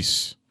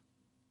 Peace.